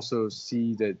they also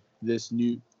see that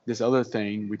this other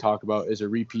thing we talk about is a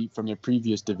repeat from the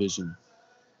previous division.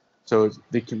 So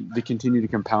they continue to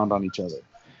compound on each other.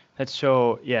 That's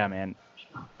so, yeah, man.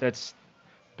 That's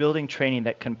building training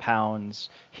that compounds,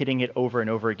 hitting it over and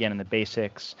over again in the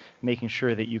basics, making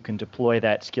sure that you can deploy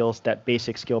that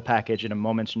basic skill package at a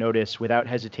moment's notice without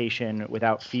hesitation,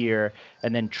 without fear,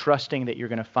 and then trusting that you're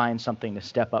going to find something to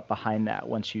step up behind that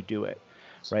once you do it,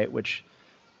 right? Which,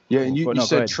 yeah, and you go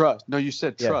said ahead. trust. No, you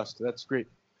said Yeah. trust. That's great.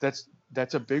 That's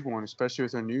a big one, especially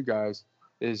with our new guys,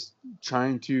 is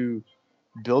trying to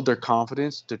build their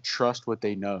confidence to trust what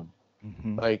they know.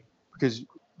 Like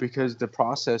because the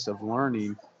process of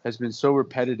learning has been so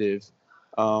repetitive,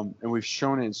 and we've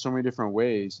shown it in so many different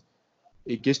ways.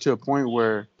 It gets to a point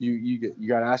where you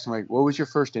got to ask them, like, what was your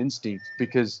first instinct?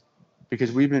 Because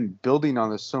we've been building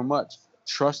on this so much.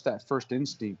 Trust that first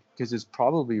instinct because it's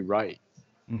probably right.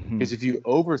 Because if you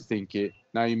overthink it,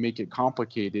 now you make it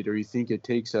complicated, or you think it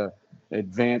takes an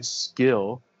advanced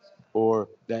skill or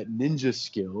that ninja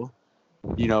skill,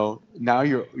 now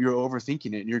you're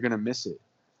overthinking it and you're going to miss it,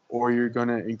 or you're going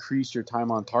to increase your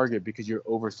time on target because you're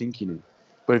overthinking it.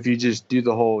 But if you just do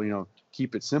the whole,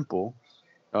 keep it simple,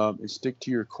 and stick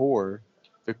to your core,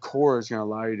 the core is going to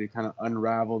allow you to kind of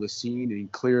unravel the scene and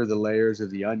clear the layers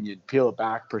of the onion, peel it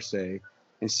back per se,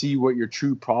 and see what your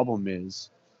true problem is.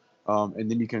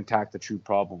 And then you can attack the true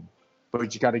problem.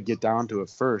 But you got to get down to it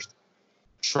first,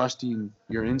 trusting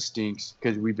your instincts,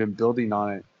 because we've been building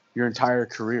on it your entire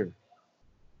career.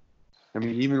 I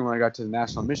mean, even when I got to the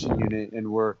National Mission Unit and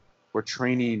we're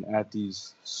training at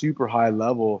these super high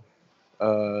level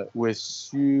with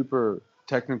super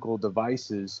technical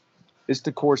devices, it's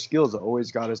the core skills that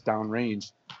always got us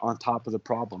downrange on top of the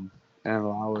problem and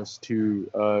allow us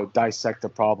to dissect the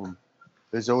problem.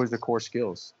 There's always the core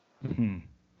skills.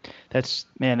 That's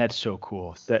so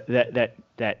cool.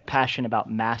 That passion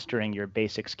about mastering your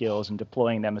basic skills and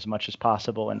deploying them as much as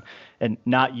possible, and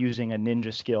not using a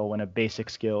ninja skill when a basic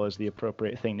skill is the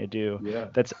appropriate thing to do. Yeah.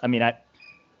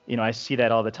 I see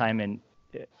that all the time in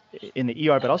the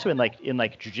ER, but also in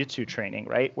jiu-jitsu training,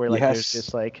 right? Where there's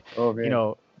this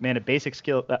a basic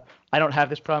skill. I don't have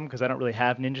this problem because I don't really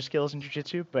have ninja skills in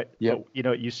jiu-jitsu, but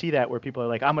you see that where people are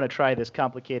like, I'm going to try this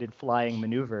complicated flying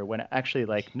maneuver, when actually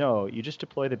no, you just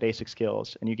deploy the basic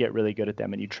skills and you get really good at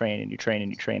them, and you train and you train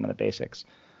and you train on the basics.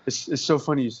 It's so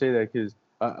funny you say that, because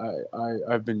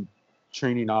I've been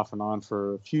training off and on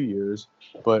for a few years,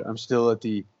 but I'm still at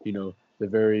the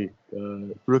very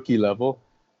rookie level.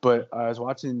 But I was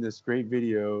watching this great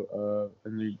video,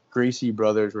 and the Gracie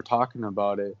brothers were talking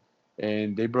about it,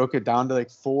 and they broke it down to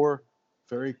 4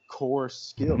 very core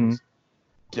skills: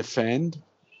 defend,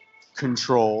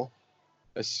 control,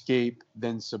 escape,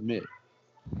 then submit.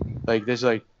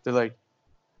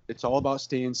 It's all about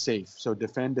staying safe. So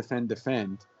defend, defend,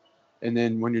 defend. And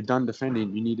then when you're done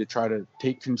defending, you need to try to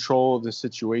take control of the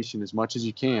situation as much as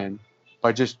you can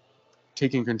by just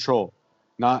taking control.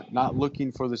 Not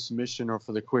looking for the submission or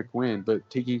for the quick win, but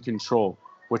taking control,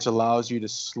 which allows you to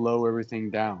slow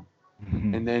everything down.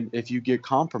 And then if you get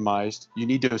compromised, you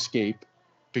need to escape,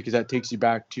 because that takes you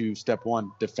back to step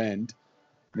 1, defend,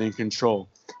 and then control.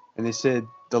 And they said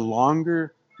the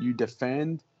longer you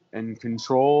defend and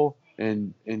control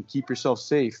and keep yourself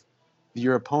safe,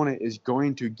 your opponent is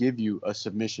going to give you a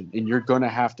submission, and you're going to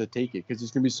have to take it because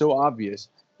it's going to be so obvious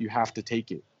you have to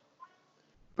take it.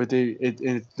 But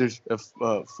there's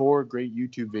 4 great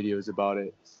YouTube videos about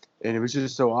it, and it was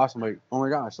just so awesome. Like, oh my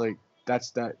gosh, like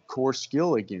that's that core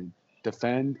skill again.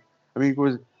 Defend. I mean, it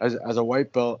was as a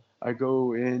white belt, I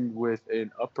go in with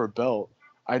an upper belt.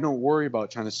 I don't worry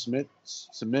about trying to submit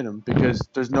them because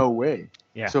there's no way.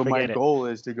 Yeah. So my goal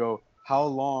is to go, how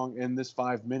long in this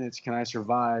 5 minutes can I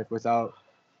survive without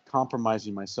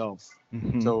compromising myself?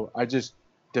 Mm-hmm. So I just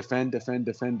defend,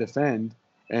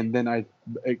 and then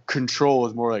control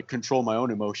is more like control my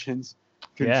own emotions,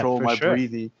 control my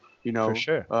breathing, you know,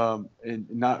 and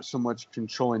not so much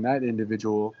controlling that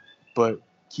individual, but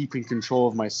keeping control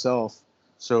of myself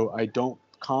so I don't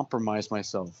compromise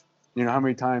myself. You know, how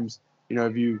many times, you know,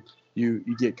 if you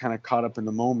get kind of caught up in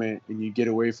the moment and you get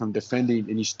away from defending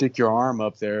and you stick your arm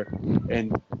up there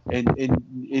and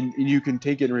you can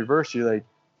take it in reverse. You're like,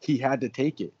 he had to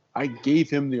take it. I gave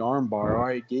him the arm bar, or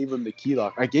I gave him the key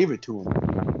lock. I gave it to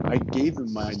him. I gave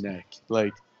him my neck.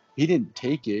 Like, he didn't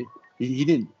take it. He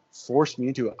didn't force me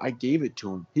into it. I gave it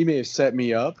to him. He may have set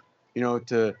me up, you know,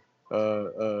 to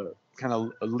kind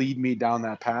of lead me down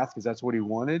that path because that's what he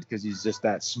wanted, because he's just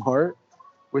that smart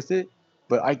with it.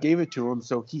 But I gave it to him,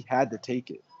 so he had to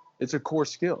take it. It's a core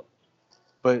skill.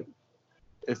 But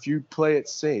if you play it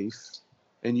safe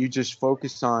and you just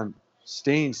focus on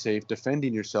staying safe,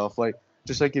 defending yourself, like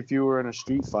just like if you were in a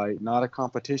street fight, not a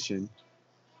competition,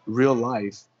 real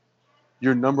life,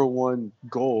 your number one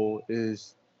goal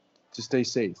is to stay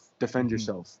safe, defend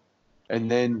yourself. And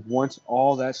then once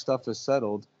all that stuff is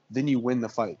settled, then you win the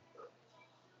fight.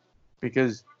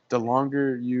 Because the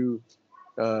longer you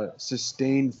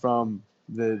sustain from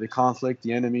the conflict,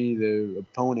 the enemy, the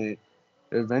opponent,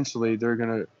 eventually they're going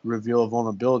to reveal a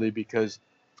vulnerability because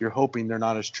you're hoping they're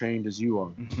not as trained as you are.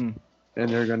 Mm-hmm. And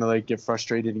they're going to like get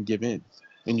frustrated and give in.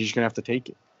 And you're just going to have to take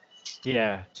it.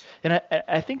 Yeah. And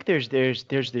I think there's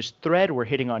this thread we're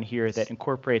hitting on here that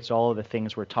incorporates all of the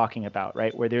things we're talking about,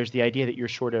 right? Where there's the idea that you're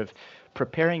sort of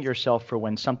preparing yourself for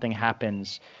when something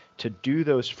happens to do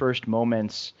those first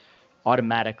moments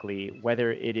automatically,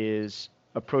 whether it is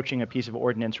approaching a piece of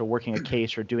ordnance or working a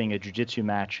case or doing a jiu-jitsu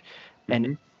match,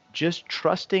 and just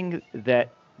trusting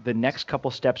that the next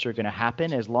couple steps are going to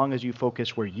happen as long as you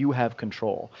focus where you have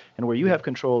control. And where you have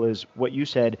control is what you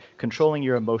said, controlling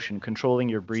your emotion, controlling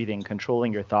your breathing,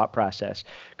 controlling your thought process,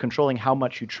 controlling how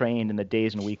much you trained in the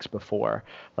days and weeks before.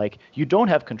 Like, you don't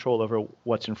have control over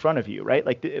what's in front of you, right?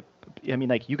 Like, I mean,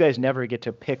 like, you guys never get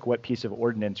to pick what piece of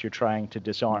ordnance you're trying to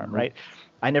disarm, right?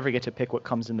 I never get to pick what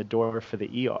comes in the door for the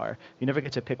ER. You never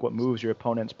get to pick what moves your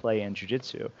opponents play in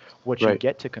jiu-jitsu. What you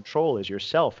get to control is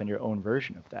yourself and your own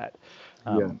version of that.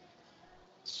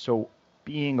 So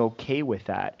being okay with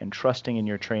that and trusting in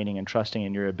your training and trusting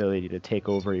in your ability to take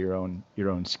over your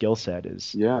own skill set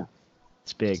is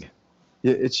it's big.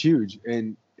 Yeah, it's huge.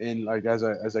 And like as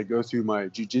I go through my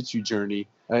jiu-jitsu journey,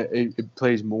 it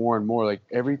plays more and more. Like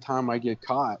every time I get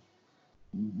caught,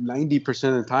 90%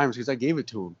 of the times because I gave it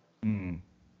to him.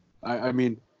 I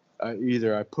mean,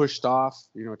 either I pushed off,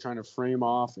 you know, trying to frame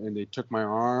off, and they took my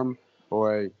arm,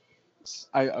 or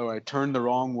I turned the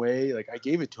wrong way. Like I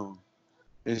gave it to them.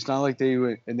 And it's not like they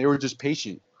were just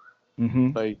patient.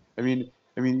 Like I mean,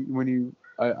 when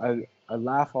I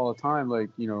laugh all the time. Like,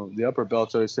 you know, the upper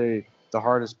belts always say the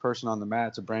hardest person on the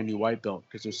mat's a brand new white belt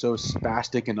because they're so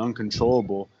spastic and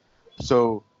uncontrollable.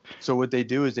 So what they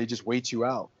do is they just wait you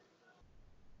out.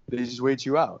 They just wait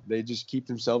you out. They just keep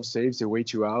themselves safe. They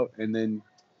wait you out, and then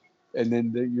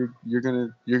you're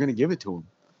gonna give it to them.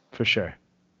 For sure.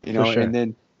 You know, and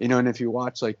then, you know, and if you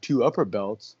watch like 2 upper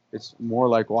belts, it's more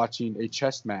like watching a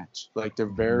chess match. Like they're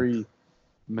very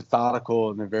methodical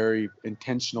and they're very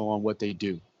intentional on what they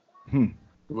do,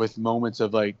 with moments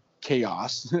of like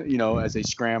chaos, you know, as they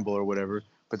scramble or whatever.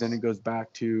 But then it goes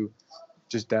back to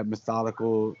just that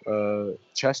methodical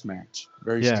chess match,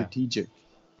 very strategic.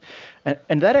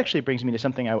 And that actually brings me to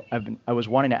something I was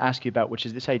wanting to ask you about, which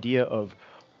is this idea of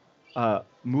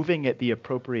moving at the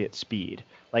appropriate speed,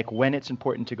 like when it's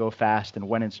important to go fast and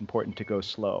when it's important to go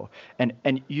slow.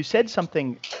 And you said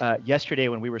something yesterday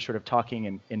when we were sort of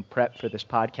talking in prep for this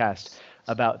podcast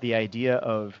about the idea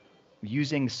of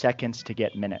using seconds to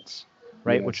get minutes,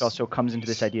 right? Yes. Which also comes into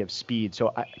this idea of speed.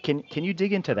 So can you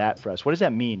dig into that for us? What does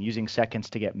that mean, using seconds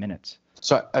to get minutes?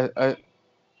 So I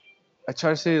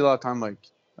try to say a lot of time, like,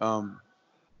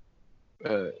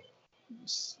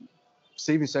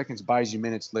 saving seconds buys you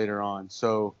minutes later on.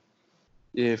 So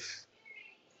if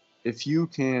you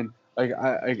can, like,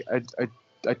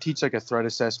 I teach like a threat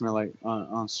assessment, like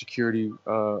on security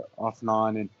off and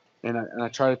on, and I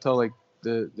try to tell like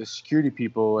the security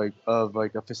people of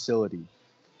a facility.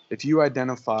 If you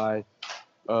identify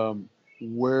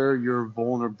where your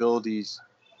vulnerabilities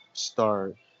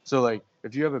start, so like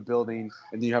if you have a building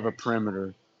and you have a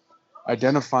perimeter,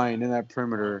 identifying in that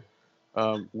perimeter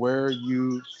where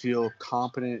you feel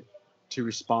competent to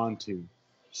respond to.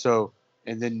 So,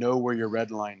 and then know where your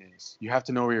red line is. You have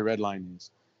to know where your red line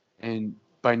is. And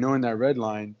by knowing that red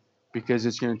line, because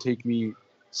it's going to take me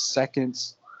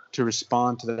seconds to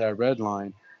respond to that red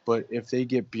line, but if they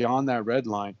get beyond that red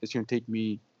line, it's going to take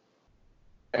me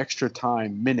extra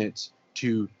time, minutes,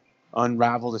 to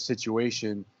unravel the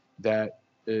situation, that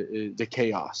the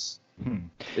chaos.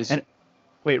 And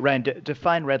wait, Ryan,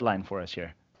 define red line for us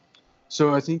here.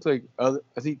 So I think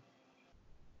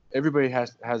everybody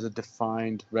has a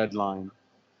defined red line.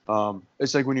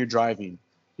 It's like when you're driving,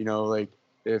 like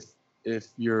if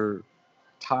you're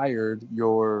tired,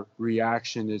 your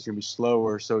reaction is going to be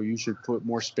slower, so you should put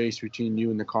more space between you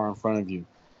and the car in front of you.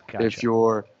 Gotcha. If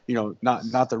you're,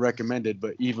 not the recommended,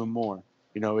 but even more,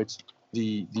 it's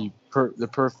the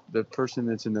person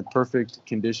that's in the perfect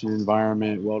conditioned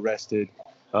environment, well rested,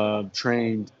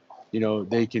 trained,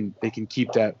 they can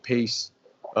keep that pace,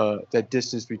 that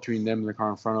distance between them and the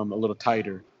car in front of them a little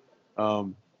tighter.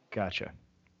 Gotcha.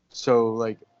 So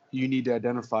like you need to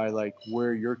identify like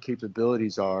where your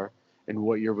capabilities are and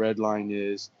what your red line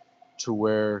is, to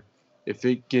where if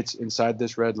it gets inside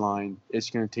this red line, it's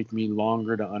going to take me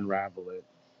longer to unravel it.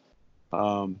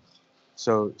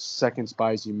 So seconds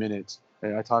buys you minutes.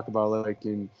 And I talk about like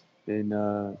in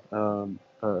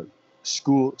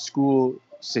school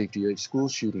safety, like school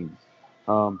shooting.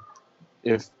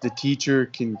 If the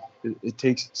teacher it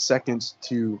takes seconds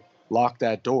to lock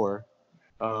that door,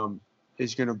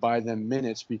 is going to buy them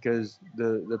minutes, because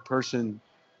the person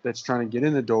that's trying to get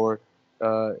in the door,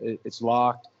 it's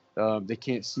locked. They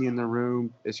can't see in the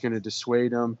room. It's going to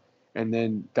dissuade them. And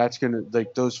then that's going to,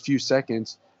 like, those few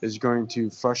seconds is going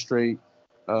to frustrate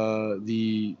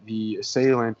the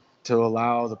assailant to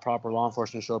allow the proper law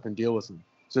enforcement to show up and deal with them.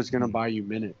 So it's going to buy you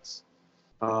minutes.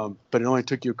 But it only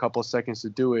took you a couple of seconds to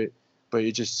do it. But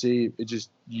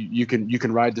you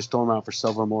can ride the storm out for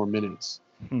several more minutes.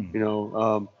 In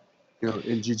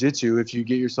jiu-jitsu, if you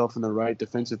get yourself in the right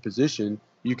defensive position,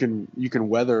 you can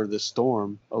weather the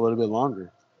storm a little bit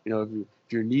longer. If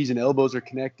your knees and elbows are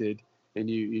connected, and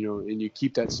you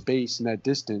keep that space and that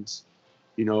distance,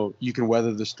 you can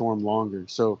weather the storm longer.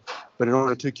 So, but it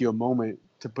only took you a moment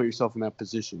to put yourself in that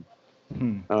position,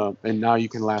 and now you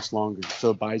can last longer.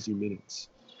 So it buys you minutes.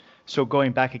 So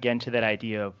going back again to that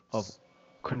idea of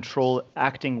control,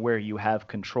 acting where you have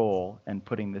control, and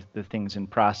putting the things in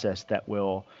process that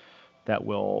will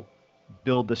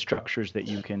build the structures that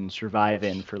you can survive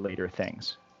in for later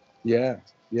things. Yeah,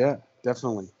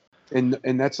 definitely.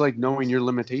 And that's like knowing your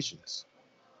limitations,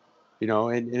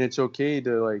 and it's okay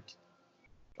to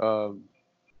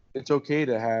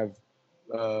have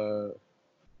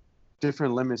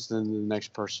different limits than the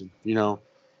next person.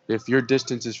 If your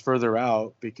distance is further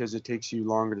out because it takes you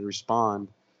longer to respond,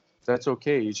 that's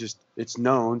okay. It's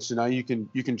known. So now you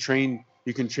can train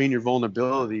your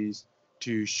vulnerabilities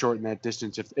to shorten that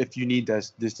distance if you need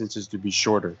that distances to be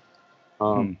shorter.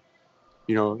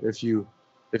 If you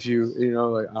like,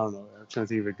 I don't know, I'm trying to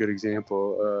think of a good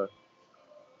example.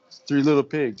 Three Little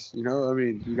Pigs, you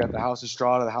got the house of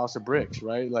straw to the house of bricks,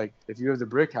 right? Like if you have the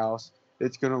brick house,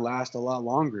 it's going to last a lot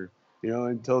longer,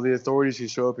 until the authorities can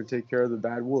show up and take care of the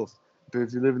bad wolf. But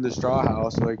if you live in the straw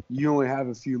house, like you only have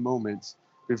a few moments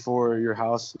before your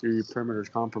house or your perimeter is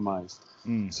compromised.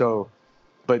 So,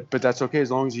 but that's okay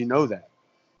as long as you know that.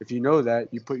 If you know that,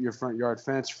 you put your front yard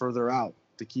fence further out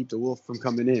to keep the wolf from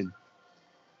coming in.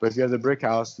 But if you have the brick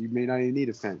house, you may not even need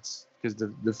a fence, because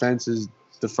the fence is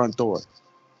the front door.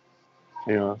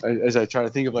 As I try to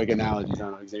think of like analogies,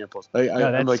 on examples.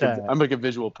 I'm like a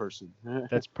visual person.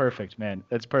 That's perfect, man.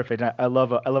 That's perfect. I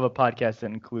love a podcast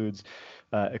that includes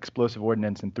explosive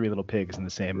ordnance and Three Little Pigs in the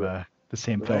same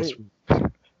fence.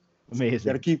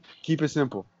 Amazing. Got to keep it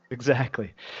simple.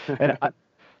 Exactly. And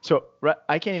so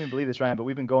I can't even believe this, Ryan, but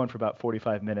we've been going for about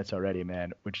 45 minutes already,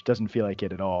 man, which doesn't feel like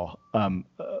it at all.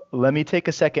 Let me take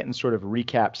a second and sort of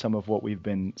recap some of what we've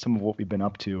been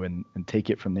up to, and take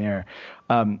it from there.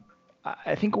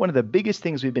 I think one of the biggest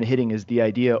things we've been hitting is the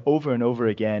idea over and over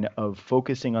again of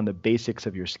focusing on the basics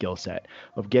of your skill set,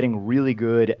 of getting really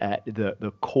good at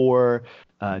the core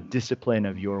discipline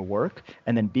of your work,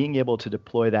 and then being able to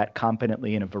deploy that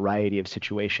competently in a variety of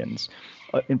situations.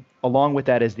 Along with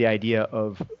that is the idea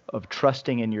of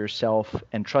trusting in yourself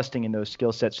and trusting in those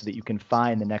skill sets so that you can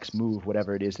find the next move,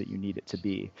 whatever it is that you need it to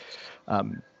be.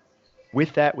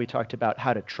 With that, we talked about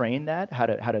how to train that, how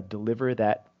to deliver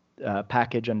that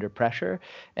package under pressure,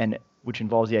 and which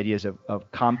involves the ideas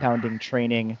of compounding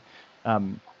training,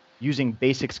 using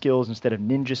basic skills instead of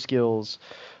ninja skills,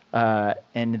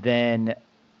 and then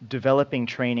developing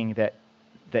training that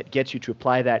gets you to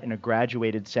apply that in a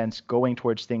graduated sense, going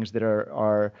towards things that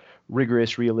are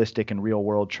rigorous, realistic, and real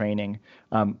world training.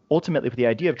 Ultimately, with the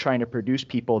idea of trying to produce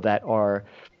people that are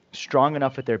strong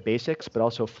enough at their basics, but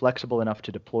also flexible enough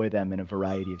to deploy them in a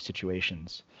variety of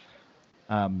situations.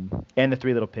 And the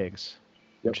Three Little Pigs,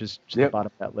 which is just the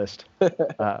bottom of that list.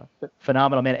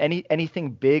 Phenomenal, man.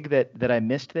 Anything big that I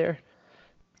missed there?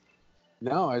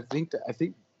 No, I think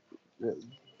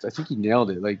you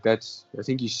nailed it. Like I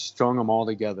think you strung them all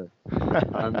together.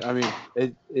 I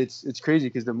mean, it's crazy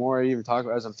because the more I even talk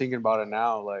about, as I'm thinking about it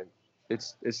now, like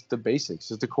it's the basics,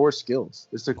 it's the core skills,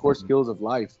 it's the core skills of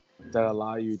life that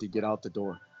allow you to get out the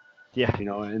door. Yeah.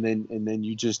 And then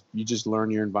you just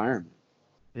learn your environment.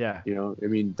 Yeah. I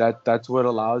mean, that's what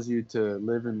allows you to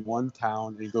live in one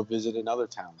town and go visit another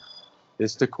town.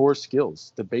 It's the core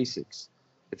skills, the basics.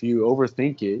 If you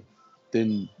overthink it,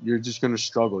 then you're just going to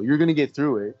struggle. You're going to get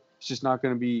through it. It's just not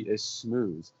going to be as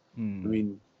smooth. I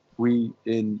mean, we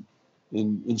in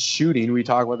shooting, we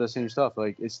talk about the same stuff.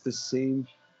 Like it's the same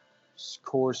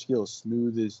core skills.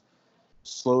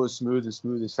 Slow is smooth, and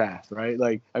smooth is fast, right?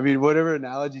 Like, I mean, whatever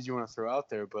analogies you want to throw out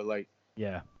there, but like,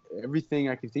 everything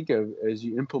I can think of as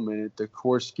you implement it, the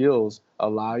core skills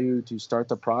allow you to start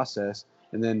the process,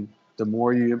 and then the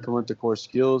more you implement the core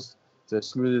skills, the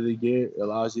smoother they get. It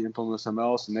allows you to implement something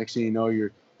else, and next thing you know,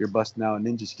 you're busting out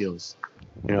ninja skills.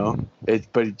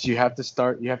 But you have to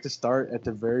start at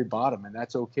the very bottom, and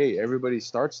that's okay. Everybody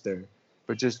starts there,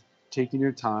 but just taking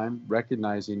your time,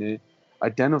 recognizing it,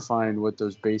 identifying what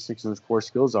those basics and those core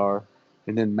skills are,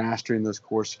 and then mastering those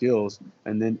core skills,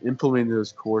 and then implementing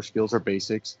those core skills or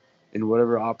basics in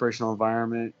whatever operational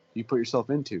environment you put yourself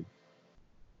into.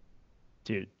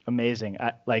 Dude, amazing.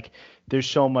 There's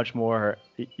so much more.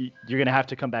 You're going to have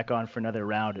to come back on for another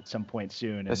round at some point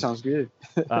soon. That sounds good.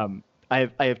 I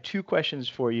have two questions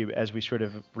for you as we sort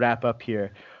of wrap up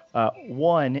here.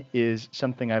 One is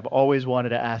something I've always wanted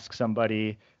to ask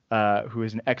somebody who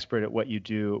is an expert at what you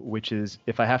do, which is,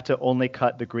 if I have to only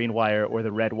cut the green wire or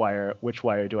the red wire, which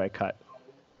wire do I cut?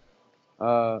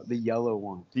 The yellow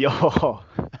one. You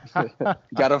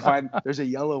gotta find, there's a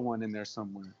yellow one in there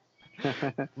somewhere.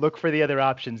 Look for the other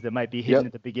options that might be hidden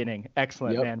at the beginning.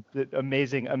 Excellent, man.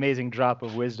 Amazing drop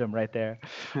of wisdom right there.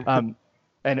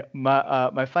 And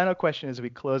my final question as we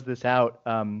close this out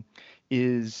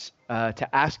is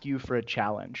to ask you for a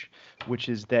challenge, which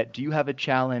is that, do you have a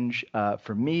challenge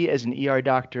for me as an ER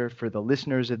doctor, for the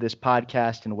listeners of this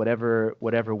podcast in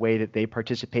whatever way that they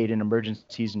participate in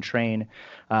emergencies and train,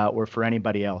 or for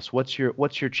anybody else? What's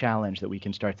your challenge that we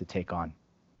can start to take on?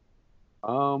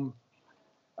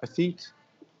 I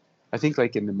think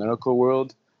like in the medical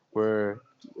world, where,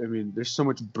 I mean, there's so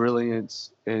much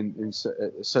brilliance in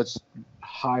such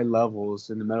high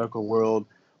levels in the medical world,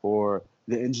 or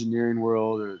the engineering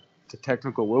world, or the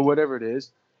technical world, whatever it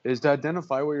is to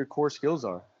identify what your core skills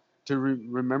are, to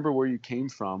remember where you came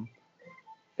from,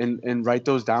 and write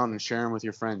those down and share them with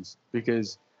your friends.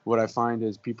 Because what I find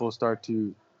is people start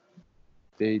to,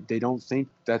 they don't think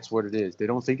that's what it is. They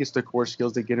don't think it's the core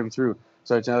skills that get them through.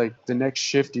 So it's like the next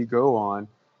shift you go on,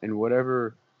 in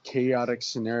whatever chaotic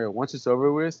scenario, once it's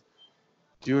over with,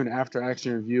 do an after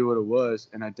action review of what it was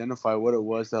and identify what it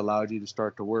was that allowed you to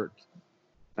start to work.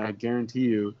 And I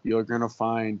guarantee you're going to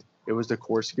find it was the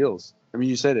core skills. I mean,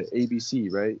 you said it,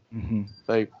 ABC, right? Mm-hmm.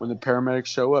 Like when the paramedics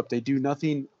show up, they do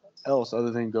nothing else other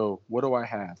than go, what do I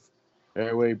have?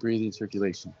 Airway, breathing,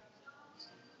 circulation.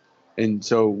 And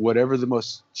so whatever the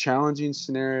most challenging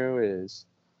scenario is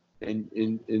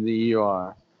in the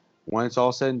ER, when it's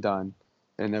all said and done,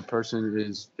 and that person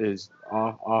is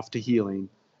off to healing,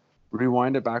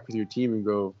 rewind it back with your team and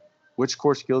go, which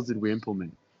core skills did we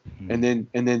implement? Mm-hmm.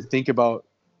 And then think about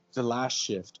the last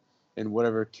shift and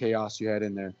whatever chaos you had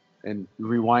in there, and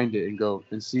rewind it and go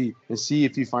and see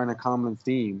if you find a common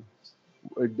theme.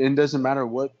 It doesn't matter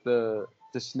what the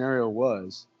scenario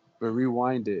was, but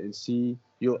rewind it and see.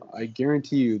 I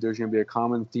guarantee you there's going to be a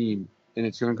common theme, and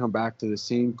it's going to come back to the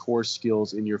same core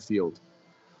skills in your field.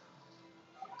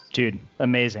 Dude,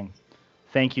 amazing.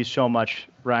 Thank you so much,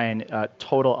 Brian.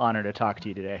 Total honor to talk to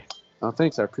you today. Oh,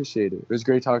 thanks. I appreciate it. It was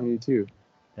great talking to you too.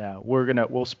 Yeah,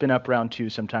 we'll spin up round 2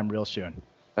 sometime real soon.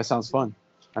 That sounds fun.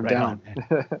 I'm right down.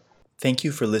 Thank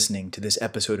you for listening to this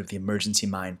episode of the Emergency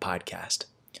Mind podcast.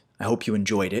 I hope you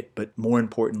enjoyed it, but more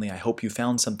importantly, I hope you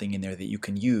found something in there that you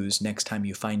can use next time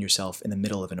you find yourself in the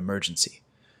middle of an emergency.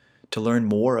 To learn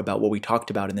more about what we talked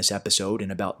about in this episode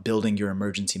and about building your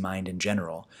emergency mind in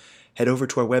general, head over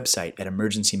to our website at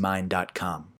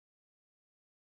emergencymind.com.